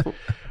 Stuff.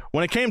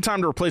 When it came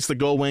time to replace the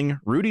Gullwing,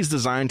 Rudy's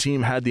design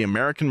team had the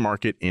American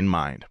market in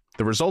mind.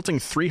 The resulting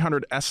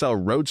 300 SL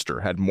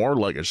Roadster had more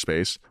luggage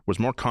space, was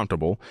more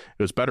comfortable,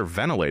 it was better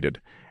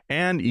ventilated,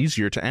 and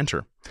easier to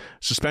enter.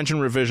 Suspension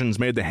revisions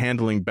made the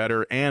handling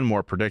better and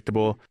more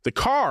predictable. The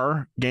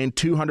car gained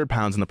 200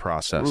 pounds in the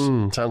process.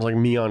 Sounds like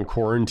me on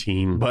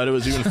quarantine. But it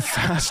was even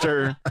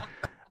faster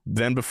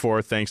than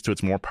before thanks to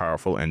its more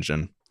powerful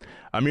engine.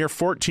 A mere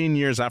 14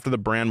 years after the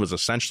brand was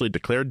essentially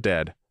declared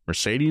dead,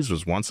 Mercedes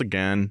was once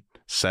again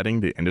setting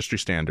the industry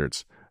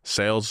standards.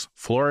 Sales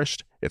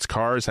flourished, its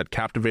cars had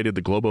captivated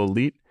the global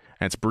elite,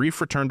 and its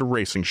brief return to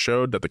racing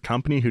showed that the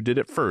company who did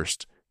it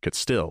first could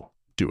still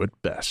do it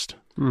best.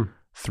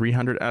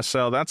 300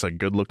 SL, that's a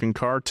good-looking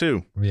car,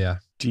 too. Yeah.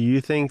 Do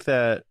you think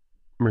that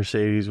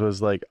Mercedes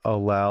was like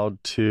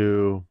allowed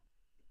to?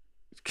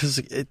 Because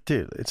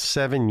it's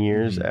 7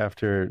 years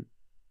after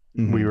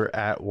we were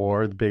at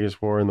war, the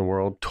biggest war in the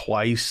world,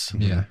 twice.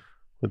 Yeah.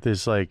 With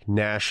this like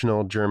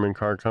national German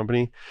car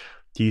company.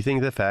 Do you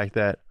think the fact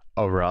that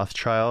a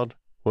Rothschild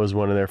was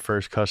one of their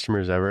first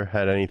customers ever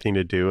had anything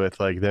to do with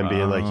like them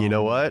being like, you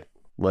know what?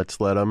 Let's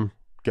let them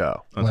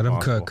go. Let them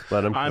cook.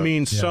 Let them. I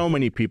mean, so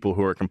many people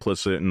who are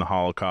complicit in the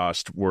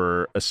Holocaust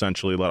were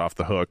essentially let off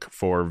the hook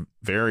for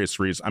various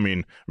reasons. I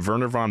mean,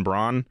 Werner von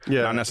Braun,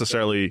 not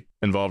necessarily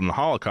involved in the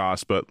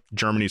Holocaust, but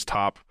Germany's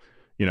top,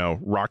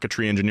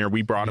 rocketry engineer.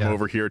 We brought him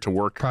over here to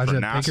work for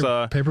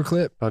NASA.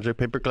 Project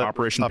Paperclip.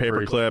 Operation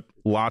Paperclip.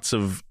 Lots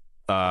of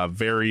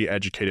very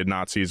educated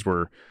Nazis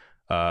were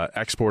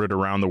exported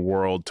around the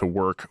world to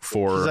work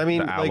for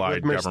the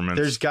Allied governments.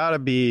 There's got to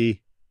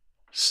be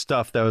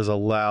stuff that was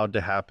allowed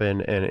to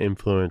happen and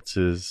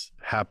influences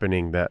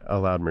happening that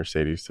allowed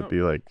Mercedes to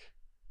be like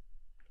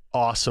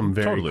awesome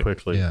very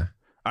quickly. Yeah.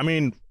 I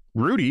mean,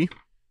 Rudy,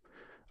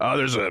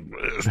 there's a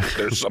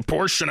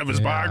portion of his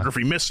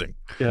biography missing.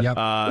 Yeah.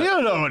 Yep. We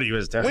don't know what he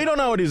was doing. We don't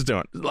know what he's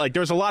doing. Like,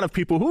 there's a lot of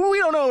people who we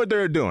don't know what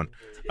they're doing.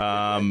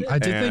 I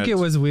did think it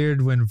was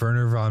weird when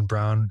Werner von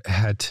Braun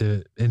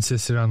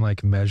insisted on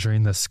like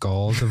measuring the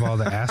skulls of all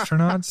the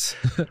astronauts.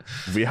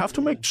 We have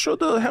to make sure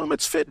the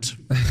helmets fit.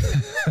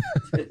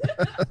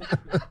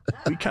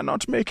 We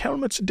cannot make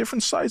helmets in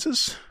different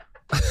sizes.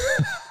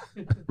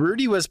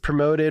 Rudy was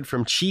promoted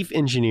from chief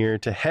engineer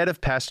to head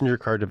of passenger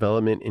car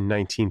development in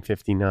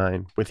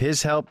 1959. With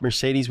his help,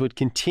 Mercedes would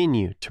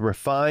continue to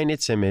refine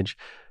its image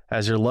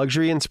as a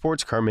luxury and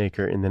sports car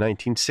maker in the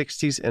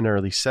 1960s and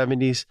early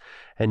 70s,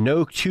 and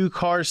no two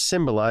cars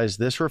symbolized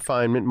this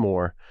refinement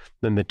more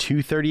than the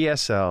 230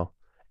 SL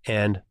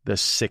and the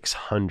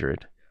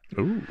 600.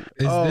 Ooh.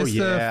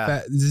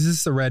 Is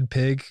this the red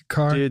pig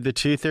car? Dude, the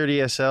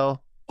 230 SL,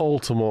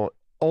 ultimate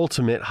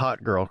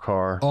hot girl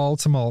car.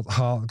 Ultimate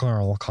hot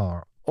girl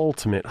car.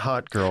 Ultimate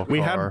hot girl car. We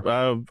had,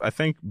 I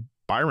think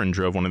Byron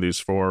drove one of these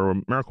for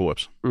Miracle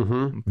Whips. Mm-hmm.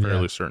 I'm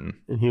fairly certain.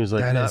 And he was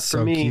like, that not is for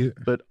so me, cute.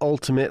 but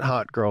ultimate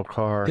hot girl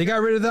car. They got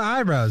rid of the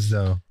eyebrows,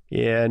 though.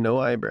 Yeah, no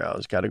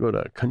eyebrows. Got to go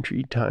to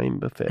Country Time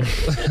Buffet.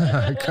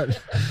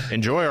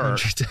 Enjoy our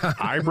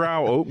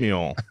eyebrow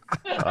oatmeal.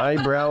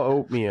 Eyebrow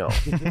oatmeal.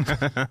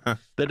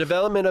 The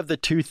development of the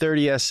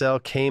 230 SL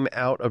came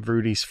out of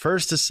Rudy's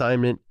first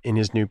assignment in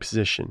his new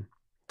position: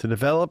 to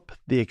develop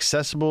the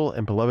accessible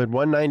and beloved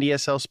 190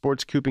 SL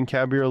Sports Coupe and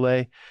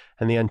Cabriolet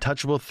and the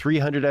untouchable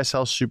 300 SL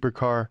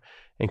Supercar,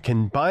 and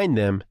combine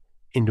them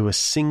into a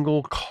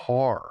single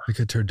car. Like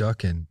a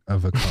turducken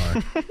of a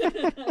car.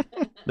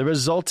 The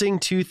resulting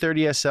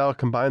 230 SL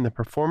combined the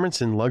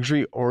performance and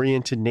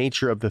luxury-oriented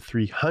nature of the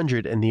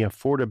 300 and the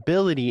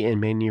affordability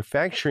and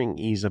manufacturing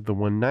ease of the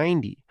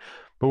 190.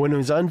 But when it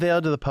was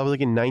unveiled to the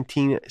public in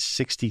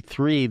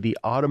 1963, the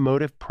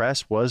automotive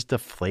press was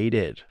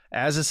deflated.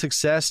 As a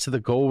success to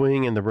the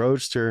Gullwing and the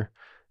Roadster,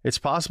 it's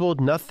possible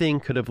nothing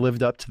could have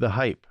lived up to the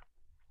hype.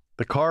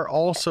 The car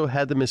also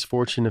had the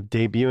misfortune of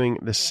debuting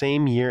the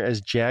same year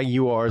as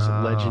Jaguar's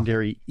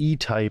legendary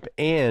E-Type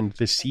and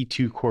the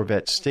C2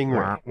 Corvette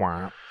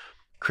Stingray.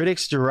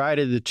 Critics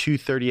derided the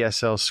 230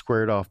 SL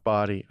squared-off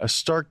body, a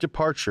stark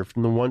departure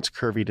from the once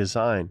curvy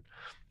design,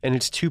 and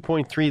its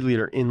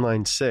 2.3-liter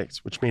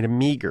inline-six, which made a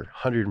meager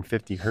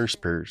 150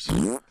 horsepower.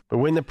 But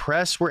when the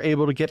press were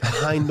able to get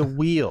behind the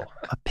wheel,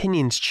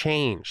 opinions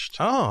changed.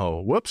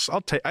 Oh, whoops.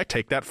 I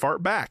take that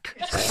fart back.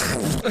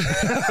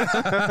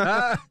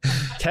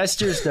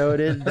 Testers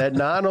noted that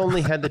not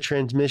only had the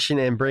transmission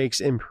and brakes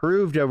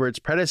improved over its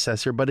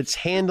predecessor, but its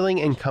handling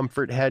and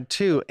comfort had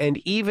too, and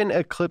even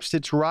eclipsed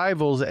its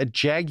rivals at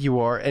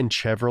Jaguar and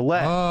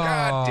Chevrolet. Oh.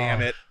 God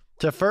damn it.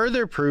 To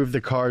further prove the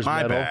car's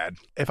My mettle, bad.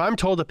 if I'm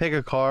told to pick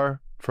a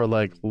car for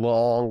like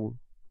lots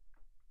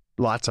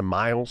of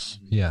miles,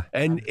 Yeah.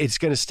 and it's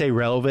going to stay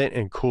relevant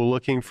and cool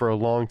looking for a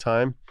long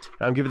time,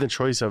 I'm given the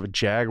choice of a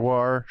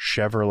Jaguar,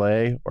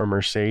 Chevrolet, or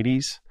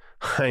Mercedes.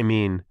 I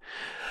mean,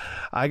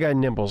 I got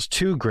nipples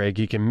too, Greg.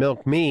 You can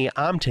milk me.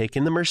 I'm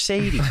taking the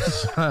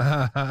Mercedes.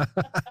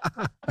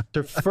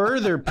 To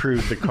further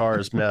prove the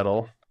car's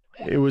mettle,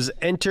 it was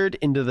entered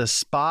into the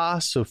Spa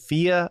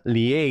Sofia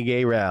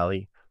Liege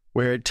Rally,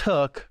 where it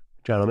took,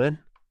 gentlemen,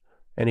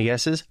 any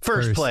guesses?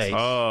 First place.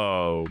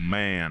 Oh,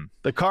 man.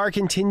 The car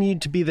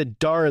continued to be the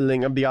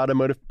darling of the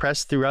automotive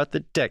press throughout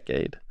the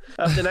decade.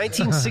 Of the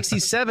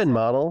 1967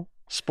 model,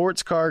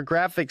 Sports Car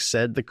Graphics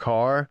said the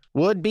car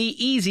would be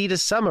easy to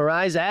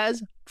summarize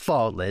as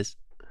faultless.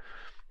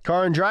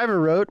 Car and Driver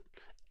wrote,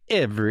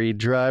 every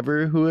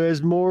driver who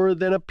has more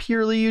than a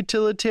purely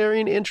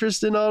utilitarian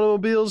interest in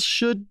automobiles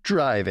should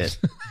drive it.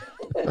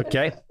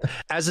 Okay.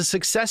 As a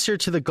successor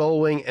to the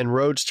Gullwing and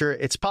Roadster,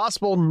 it's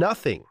possible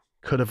nothing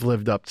could have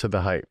lived up to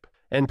the hype.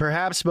 And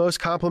perhaps most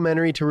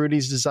complimentary to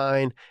Rudy's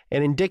design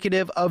and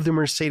indicative of the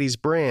Mercedes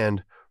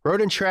brand,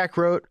 Road and Track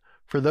wrote,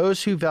 for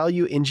those who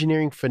value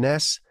engineering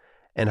finesse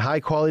and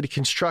high-quality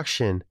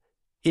construction,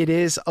 it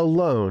is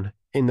alone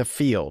in the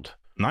field.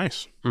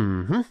 Nice.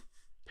 Mm-hmm.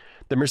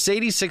 The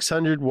Mercedes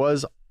 600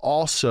 was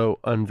also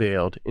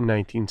unveiled in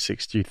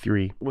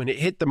 1963. When it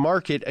hit the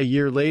market a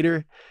year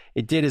later,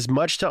 it did as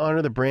much to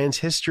honor the brand's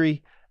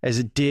history as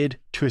it did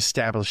to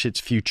establish its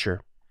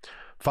future.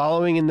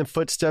 Following in the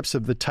footsteps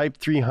of the Type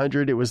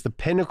 300, it was the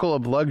pinnacle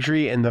of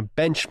luxury and the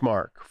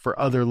benchmark for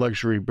other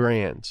luxury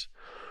brands.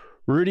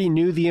 Rudy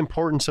knew the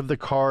importance of the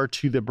car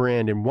to the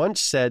brand and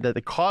once said that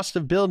the cost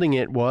of building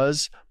it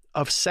was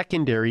of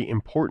secondary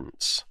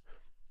importance.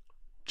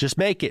 Just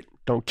make it.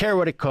 Don't care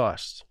what it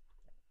costs.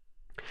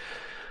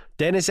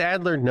 Dennis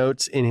Adler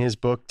notes in his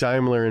book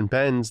Daimler and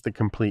Benz, The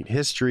Complete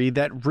History,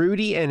 that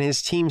Rudy and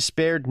his team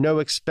spared no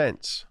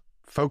expense,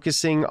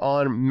 focusing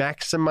on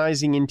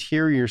maximizing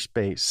interior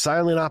space,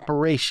 silent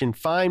operation,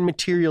 fine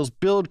materials,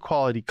 build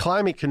quality,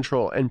 climate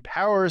control, and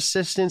power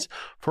assistance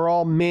for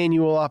all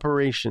manual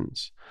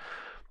operations.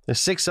 The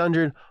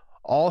 600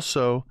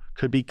 also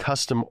could be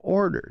custom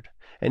ordered,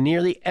 and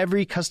nearly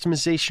every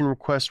customization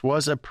request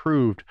was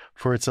approved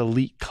for its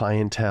elite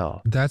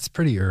clientele. That's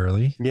pretty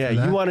early. Yeah,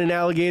 you want an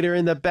alligator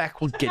in the back,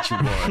 we'll get you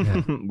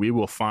one. We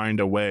will find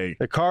a way.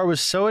 The car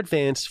was so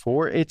advanced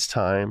for its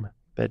time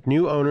that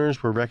new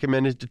owners were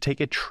recommended to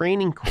take a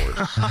training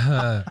course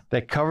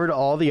that covered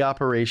all the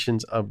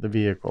operations of the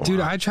vehicle. Dude,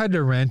 I tried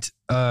to rent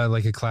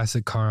like a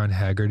classic car on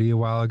Haggerty a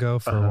while ago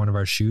for one of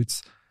our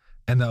shoots,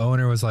 and the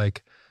owner was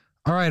like,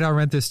 all right, I'll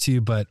rent this to you,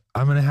 but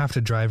I'm going to have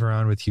to drive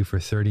around with you for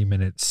 30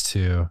 minutes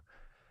too.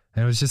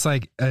 And it was just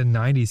like a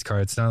 90s car.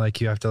 It's not like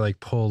you have to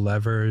like pull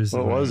levers.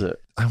 What was it?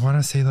 I want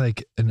to say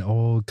like an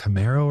old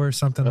Camaro or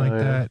something like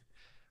that.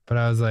 But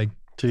I was like,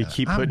 did he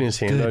keep putting his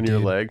hand on your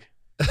leg?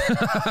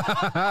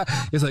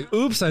 It's like,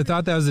 oops, I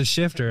thought that was a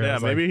shifter. Yeah,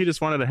 maybe he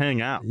just wanted to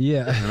hang out.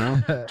 Yeah. You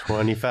know?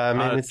 25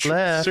 minutes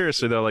left.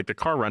 Seriously though, like the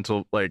car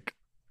rental, like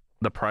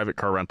the private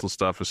car rental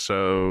stuff is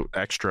so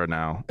extra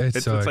now.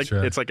 It's so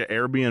extra. It's like an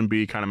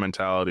Airbnb kind of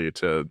mentality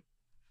to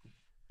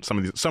some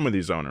of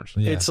these owners.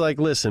 Yeah. It's like,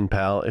 listen,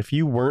 pal, if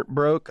you weren't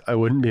broke, I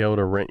wouldn't be able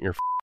to rent your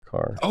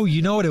car. Oh,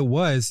 you know what it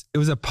was? It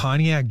was a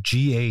Pontiac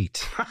G8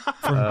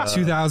 from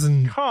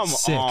 2006. Come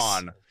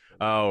on.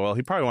 Oh, well,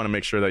 he probably want to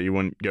make sure that you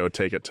wouldn't go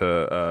take it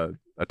to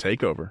a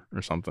takeover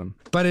or something.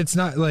 But it's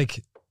not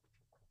like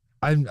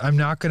I'm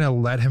not going to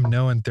let him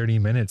know in 30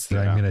 minutes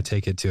that I'm going to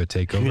take it to a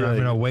takeover. I'm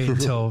going to wait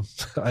until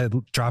I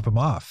drop him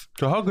off.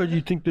 So how good do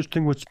you think this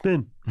thing would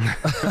spin?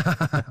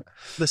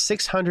 The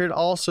 600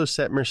 also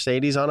set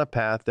Mercedes on a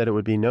path that it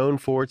would be known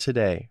for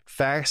today,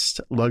 fast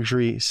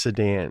luxury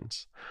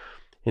sedans.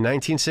 In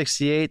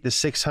 1968, the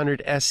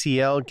 600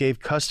 SEL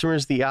gave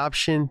customers the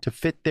option to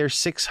fit their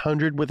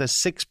 600 with a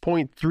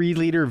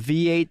 6.3-liter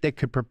V8 that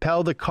could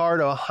propel the car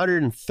to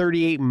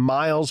 138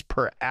 miles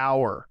per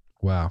hour.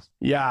 Wow.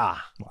 Yeah.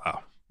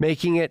 Wow.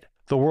 Making it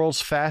the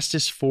world's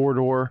fastest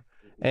four-door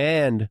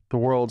and the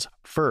world's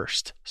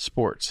first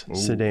sports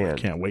sedan. I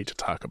can't wait to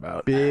talk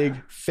about.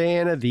 Big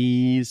fan of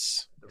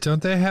these.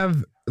 Don't they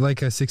have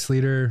like a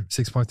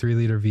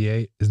 6.3-liter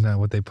V8? Isn't that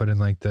what they put in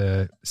like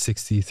the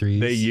 63s?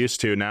 They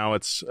used to. Now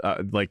it's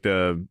like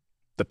the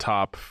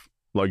top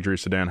luxury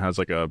sedan has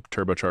like a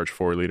turbocharged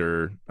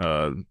 4-liter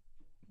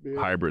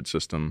hybrid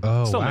system.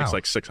 Oh, Still wow. makes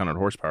like 600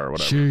 horsepower or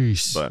whatever.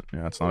 Jeez. But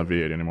yeah, it's not a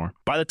V8 anymore.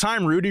 By the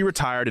time Rudy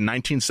retired in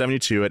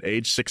 1972 at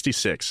age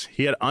 66,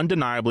 he had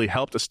undeniably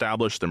helped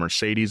establish the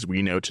Mercedes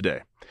we know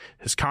today.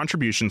 His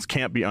contributions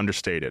can't be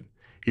understated.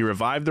 He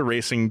revived the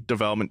racing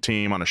development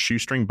team on a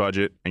shoestring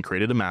budget and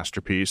created a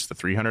masterpiece, the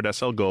 300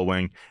 SL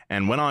Gullwing,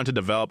 and went on to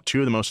develop two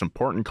of the most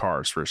important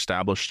cars for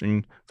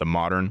establishing the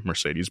modern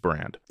Mercedes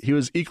brand. He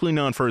was equally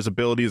known for his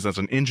abilities as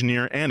an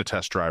engineer and a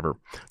test driver.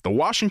 The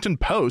Washington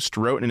Post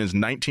wrote in his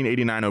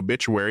 1989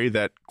 obituary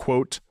that,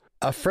 quote,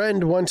 a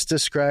friend once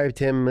described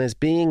him as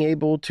being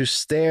able to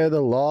stare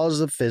the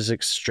laws of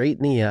physics straight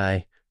in the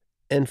eye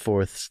and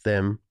force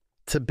them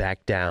to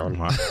back down.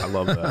 Wow, I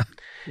love that.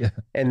 Yeah.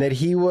 And that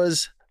he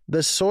was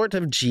the sort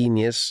of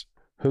genius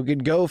who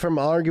could go from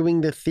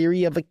arguing the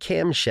theory of a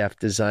camshaft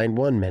design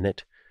 1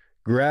 minute,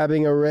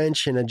 grabbing a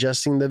wrench and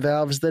adjusting the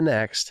valves the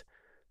next,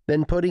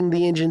 then putting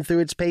the engine through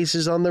its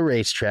paces on the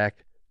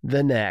racetrack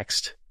the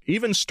next.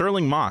 Even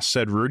Sterling Moss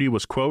said Rudy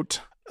was,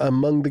 quote,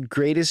 among the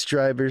greatest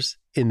drivers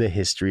in the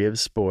history of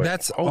sport.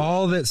 That's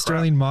all that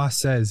Sterling Moss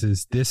says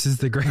is this is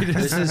the greatest.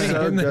 This is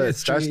so in the good.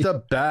 history. That's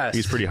the best.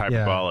 He's pretty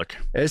hyperbolic.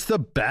 It's the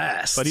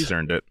best. But he's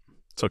earned it.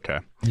 It's okay.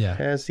 Yeah.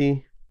 Has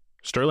he?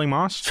 Sterling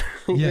Moss?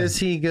 Yeah. Is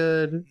he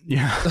good?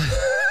 Yeah.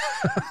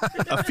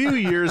 A few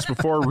years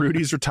before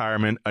Rudy's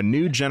retirement, a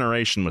new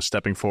generation was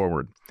stepping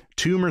forward.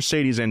 Two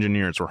Mercedes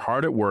engineers were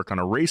hard at work on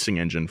a racing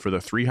engine for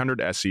the 300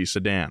 SE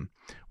sedan.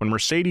 When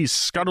Mercedes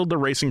scuttled the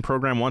racing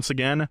program once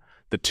again,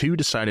 the two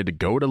decided to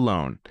go it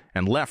alone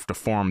and left to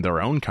form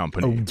their own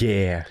company. Oh,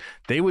 yeah.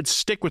 They would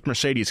stick with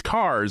Mercedes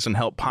cars and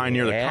help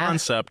pioneer the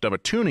concept of a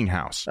tuning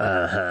house,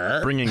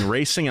 bringing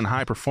racing and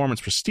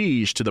high-performance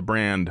prestige to the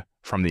brand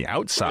from the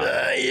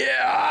outside.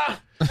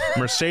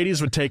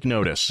 Mercedes would take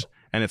notice,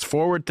 and its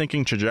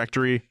forward-thinking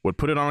trajectory would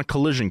put it on a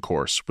collision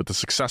course with the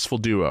successful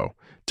duo.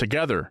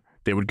 Together,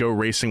 they would go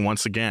racing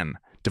once again,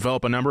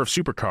 develop a number of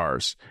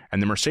supercars,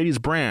 and the Mercedes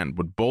brand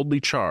would boldly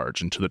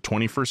charge into the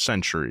 21st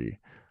century.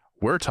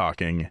 We're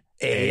talking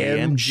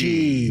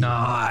AMG.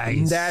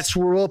 Nice. That's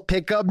where we'll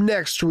pick up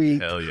next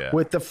week. Hell yeah.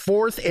 With the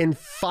fourth and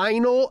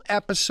final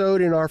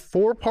episode in our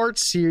 4-part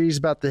series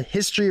about the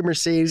history of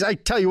Mercedes. I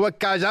tell you what,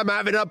 guys, I'm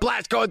having a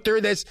blast going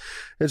through this.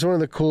 It's one of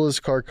the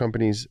coolest car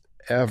companies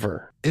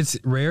ever. It's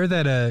rare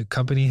that a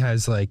company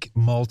has like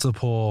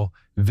multiple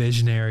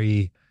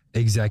visionary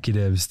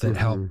executives that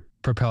help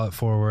propel it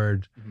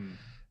forward.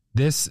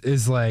 This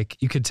is like,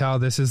 you could tell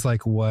this is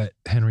like what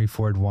Henry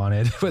Ford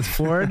wanted with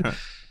Ford.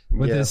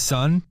 With his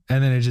son,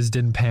 and then it just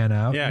didn't pan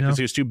out. Yeah, because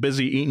he was too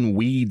busy eating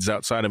weeds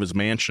outside of his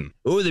mansion.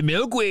 Oh, the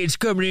milkweed's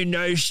coming in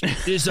nice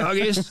this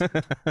August.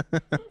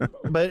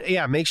 But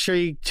yeah, make sure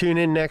you tune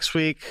in next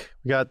week.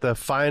 We got the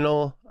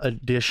final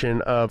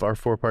edition of our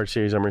 4-part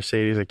series on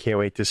Mercedes. I can't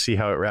wait to see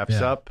how it wraps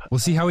up. We'll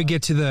see how we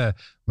get to the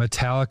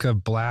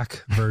Metallica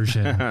black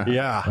version.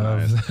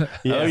 Finally.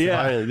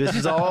 This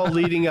is all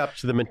leading up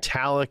to the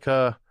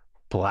Metallica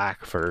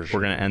black version.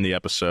 We're going to end the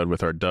episode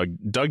with our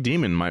Doug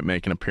Demon might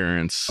make an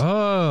appearance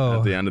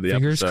at the end of the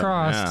fingers episode.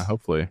 Crossed. Yeah,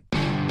 hopefully.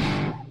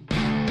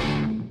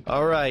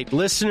 All right,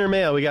 listener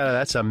mail.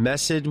 That's a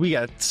message. We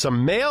got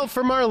some mail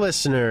from our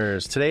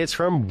listeners. Today it's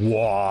from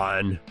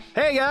Juan.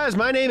 Hey guys,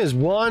 my name is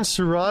Juan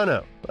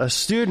Serrano, a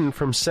student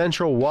from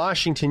Central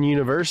Washington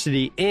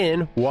University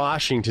in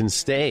Washington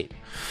State.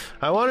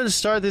 I wanted to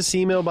start this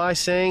email by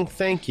saying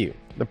thank you.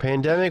 The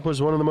pandemic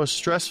was one of the most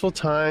stressful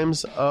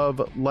times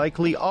of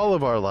likely all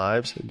of our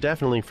lives,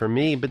 definitely for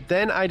me, but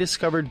then I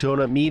discovered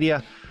Donut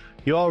Media.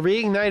 You all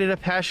reignited a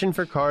passion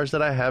for cars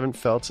that I haven't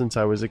felt since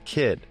I was a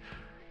kid.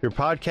 Your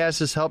podcast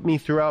has helped me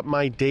throughout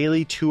my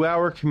daily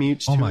 2-hour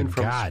commutes to and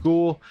from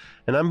school,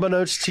 and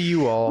unbeknownst to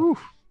you all,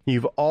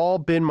 you've all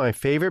been my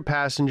favorite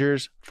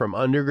passengers from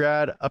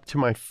undergrad up to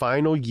my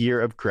final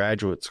year of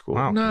graduate school.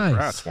 Wow, nice.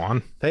 Congrats,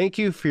 Juan. Thank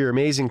you for your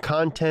amazing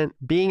content,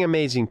 being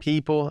amazing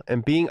people,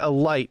 and being a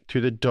light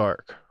through the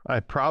dark. I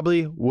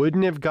probably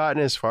wouldn't have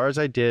gotten as far as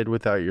I did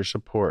without your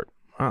support.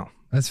 Wow.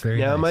 That's very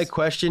Now, nice. my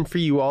question for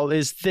you all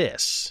is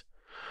this.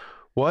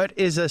 What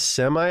is a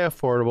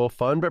semi-affordable,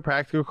 fun but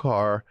practical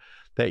car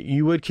that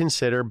you would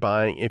consider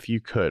buying if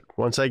you could?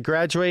 Once I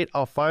graduate,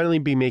 I'll finally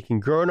be making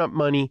grown-up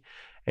money,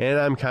 and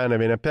I'm kind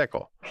of in a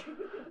pickle.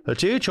 The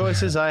two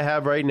choices I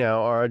have right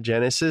now are a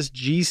Genesis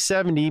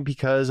G70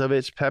 because of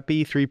its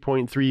peppy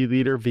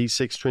 3.3-liter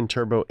V6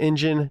 twin-turbo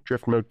engine,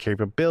 drift mode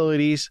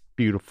capabilities,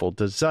 beautiful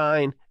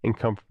design, and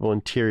comfortable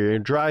interior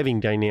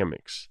driving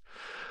dynamics.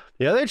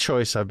 The other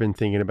choice I've been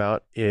thinking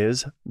about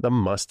is the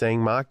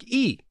Mustang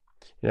Mach-E.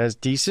 It has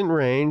decent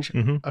range,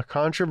 a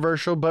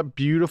controversial but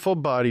beautiful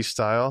body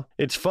style.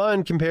 It's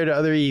fun compared to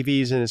other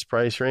EVs in its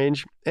price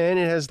range, and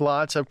it has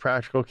lots of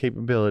practical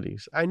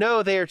capabilities. I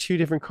know they are two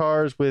different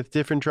cars with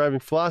different driving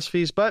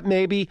philosophies, but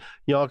maybe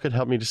y'all could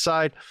help me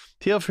decide.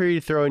 Feel free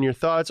to throw in your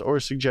thoughts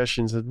or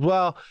suggestions as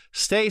well.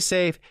 Stay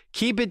safe,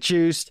 keep it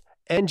juiced,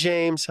 and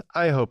James,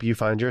 I hope you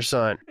find your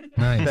son.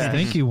 Nice.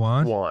 Thank you,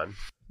 Juan.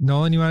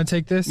 Nolan, you want to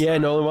take this? Yeah,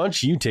 Nolan, why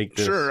don't you take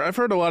this? Sure. I've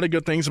heard a lot of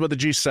good things about the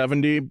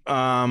G70.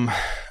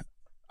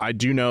 I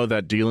do know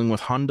that dealing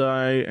with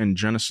Hyundai and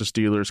Genesis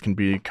dealers can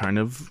be kind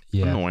of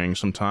annoying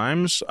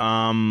sometimes.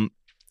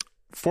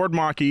 Ford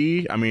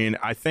Mach-E, I mean,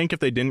 I think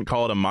if they didn't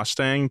call it a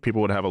Mustang,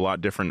 people would have a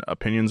lot different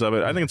opinions of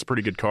it. I think it's a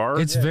pretty good car.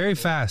 It's very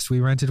fast. We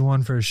rented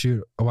one for a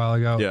shoot a while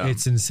ago. Yeah.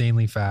 It's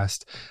insanely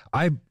fast.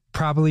 I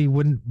probably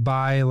wouldn't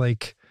buy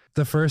like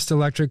the first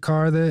electric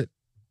car that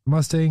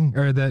Mustang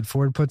or that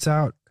Ford puts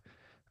out.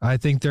 I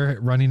think they're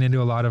running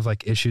into a lot of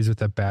like issues with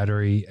the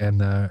battery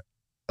and the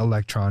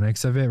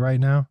electronics of it right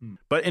now.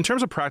 But in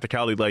terms of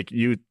practicality,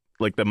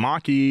 like the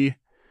Mach-E,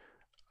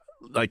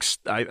 like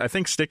I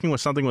think sticking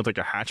with something with like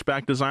a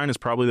hatchback design is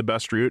probably the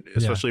best route,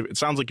 especially if it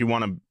sounds like you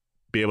want to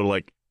be able to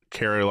like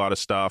carry a lot of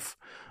stuff.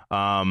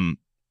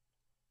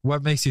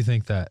 What makes you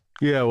think that?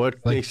 Yeah, what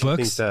like makes books?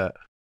 you think that?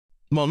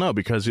 Well, no,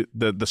 because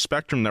the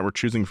spectrum that we're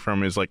choosing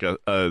from is like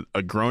a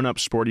grown-up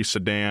sporty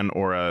sedan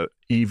or a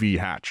EV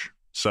hatch.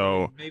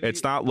 So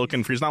he's not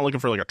looking for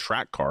like a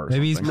track car.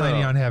 Maybe he's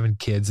planning on having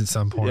kids at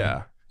some point.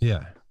 Yeah.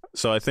 Yeah.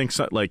 So I think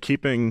like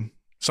keeping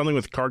something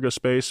with cargo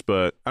space,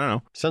 but I don't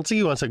know. Sounds like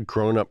he wants a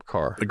grown-up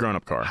car. A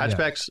grown-up car.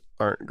 Hatchbacks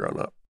aren't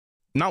grown-up.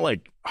 Not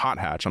like hot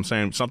hatch. I'm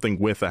saying something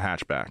with a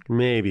hatchback.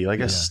 Maybe, like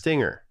a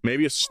Stinger.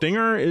 Maybe a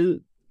Stinger is...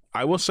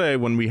 I will say,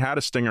 when we had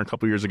a Stinger a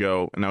couple years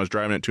ago and I was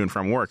driving it to and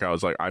from work, I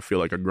was like, I feel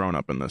like a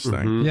grown-up in this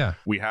thing. Yeah.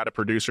 We had a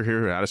producer here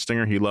who had a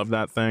Stinger. He loved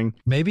that thing.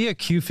 Maybe a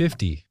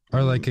Q50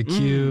 or like a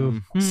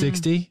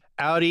Q60.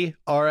 Audi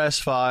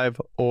RS5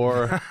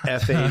 or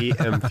F80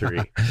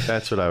 M3.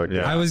 That's what I would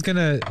get. I was going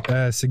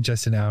to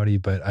suggest an Audi,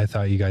 but I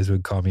thought you guys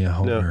would call me a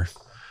homer.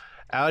 No.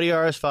 Audi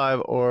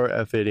RS5 or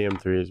F80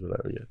 M3 is what I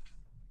would get.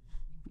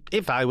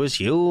 If I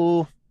was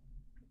you.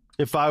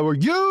 If I were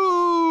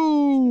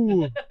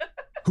you.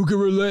 Who can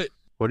relate?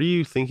 What are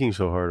you thinking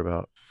so hard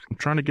about? I'm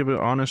trying to give it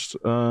honest...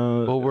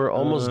 well, we're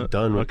almost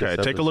done with this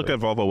Okay, take a look at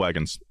Volvo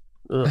wagons.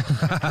 Ugh,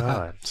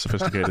 God.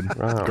 Sophisticated,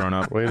 Wow. grown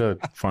up, way to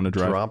fun to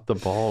drive. Drop the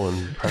ball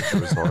and pressure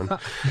was on.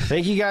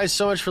 Thank you guys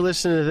so much for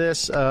listening to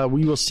this.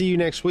 We will see you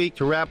next week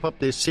to wrap up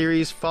this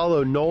series.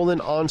 Follow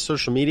Nolan on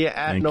social media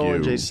at Thank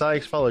Nolan you. J.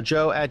 Sykes. Follow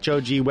Joe at Joe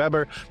G.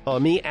 Weber. Follow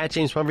me at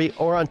James Pumphrey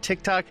or on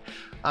TikTok.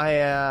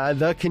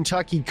 The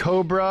Kentucky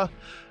Cobra.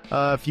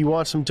 If you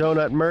want some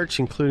donut merch,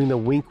 including the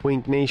Wink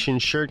Wink Nation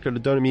shirt, go to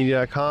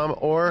donutmedia.com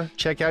or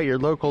check out your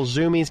local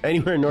Zoomies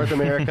anywhere in North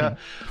America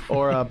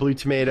or Blue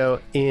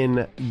Tomato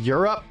in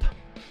Europe.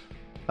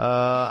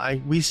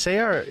 We say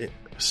our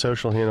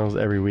social handles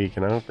every week,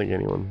 and I don't think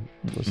anyone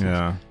listens.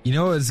 Yeah. You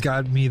know what's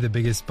got me the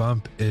biggest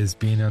bump is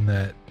being on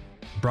that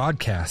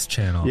broadcast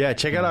channel. Yeah,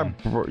 check out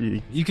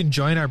You can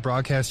join our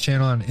broadcast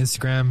channel on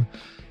Instagram.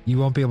 You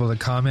won't be able to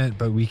comment,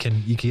 but you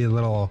can get a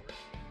little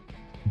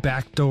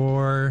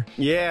backdoor.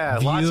 Yeah,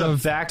 view lots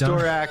of backdoor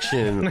dump-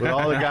 action with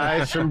all the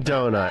guys from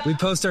Donut. We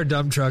post our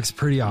dump trucks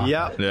pretty often.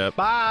 Yep.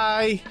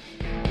 Bye.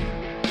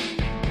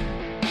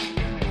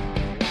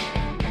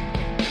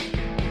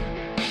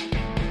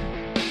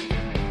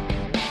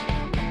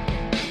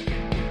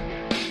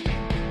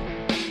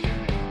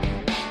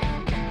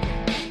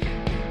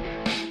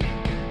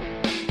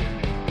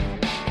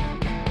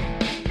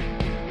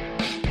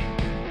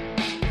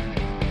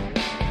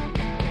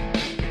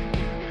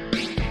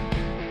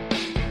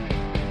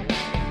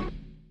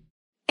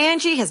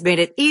 Angie has made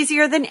it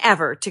easier than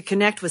ever to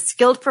connect with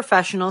skilled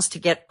professionals to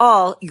get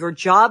all your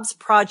jobs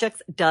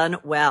projects done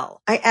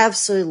well. I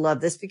absolutely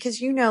love this because,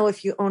 you know,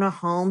 if you own a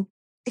home,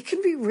 it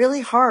can be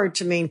really hard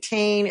to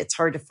maintain. It's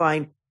hard to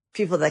find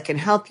people that can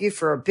help you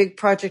for a big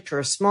project or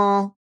a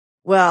small.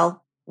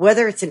 Well,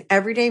 whether it's in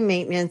everyday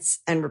maintenance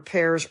and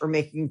repairs or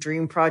making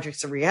dream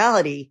projects a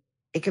reality,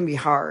 it can be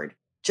hard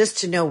just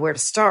to know where to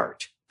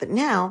start. But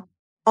now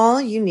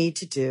all you need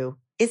to do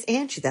is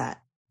Angie that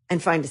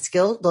and find a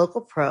skilled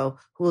local pro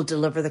who will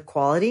deliver the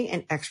quality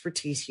and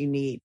expertise you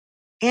need.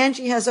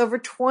 Angie has over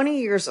 20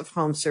 years of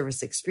home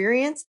service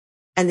experience,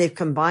 and they've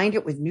combined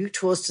it with new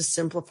tools to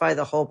simplify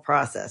the whole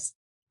process.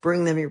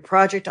 Bring them your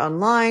project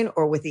online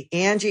or with the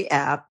Angie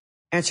app,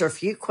 answer a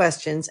few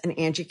questions, and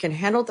Angie can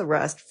handle the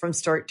rest from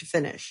start to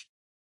finish.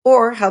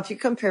 Or help you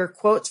compare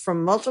quotes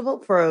from multiple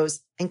pros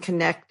and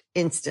connect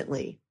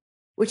instantly,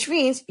 which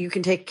means you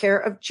can take care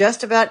of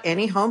just about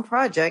any home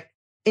project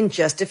in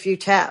just a few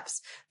taps.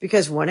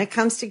 Because when it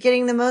comes to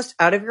getting the most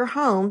out of your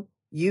home,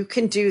 you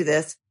can do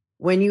this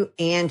when you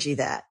Angie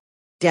that.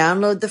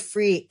 Download the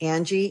free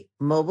Angie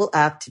mobile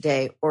app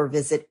today or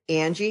visit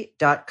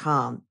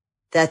Angie.com.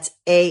 That's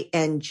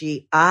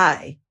ANGI.com.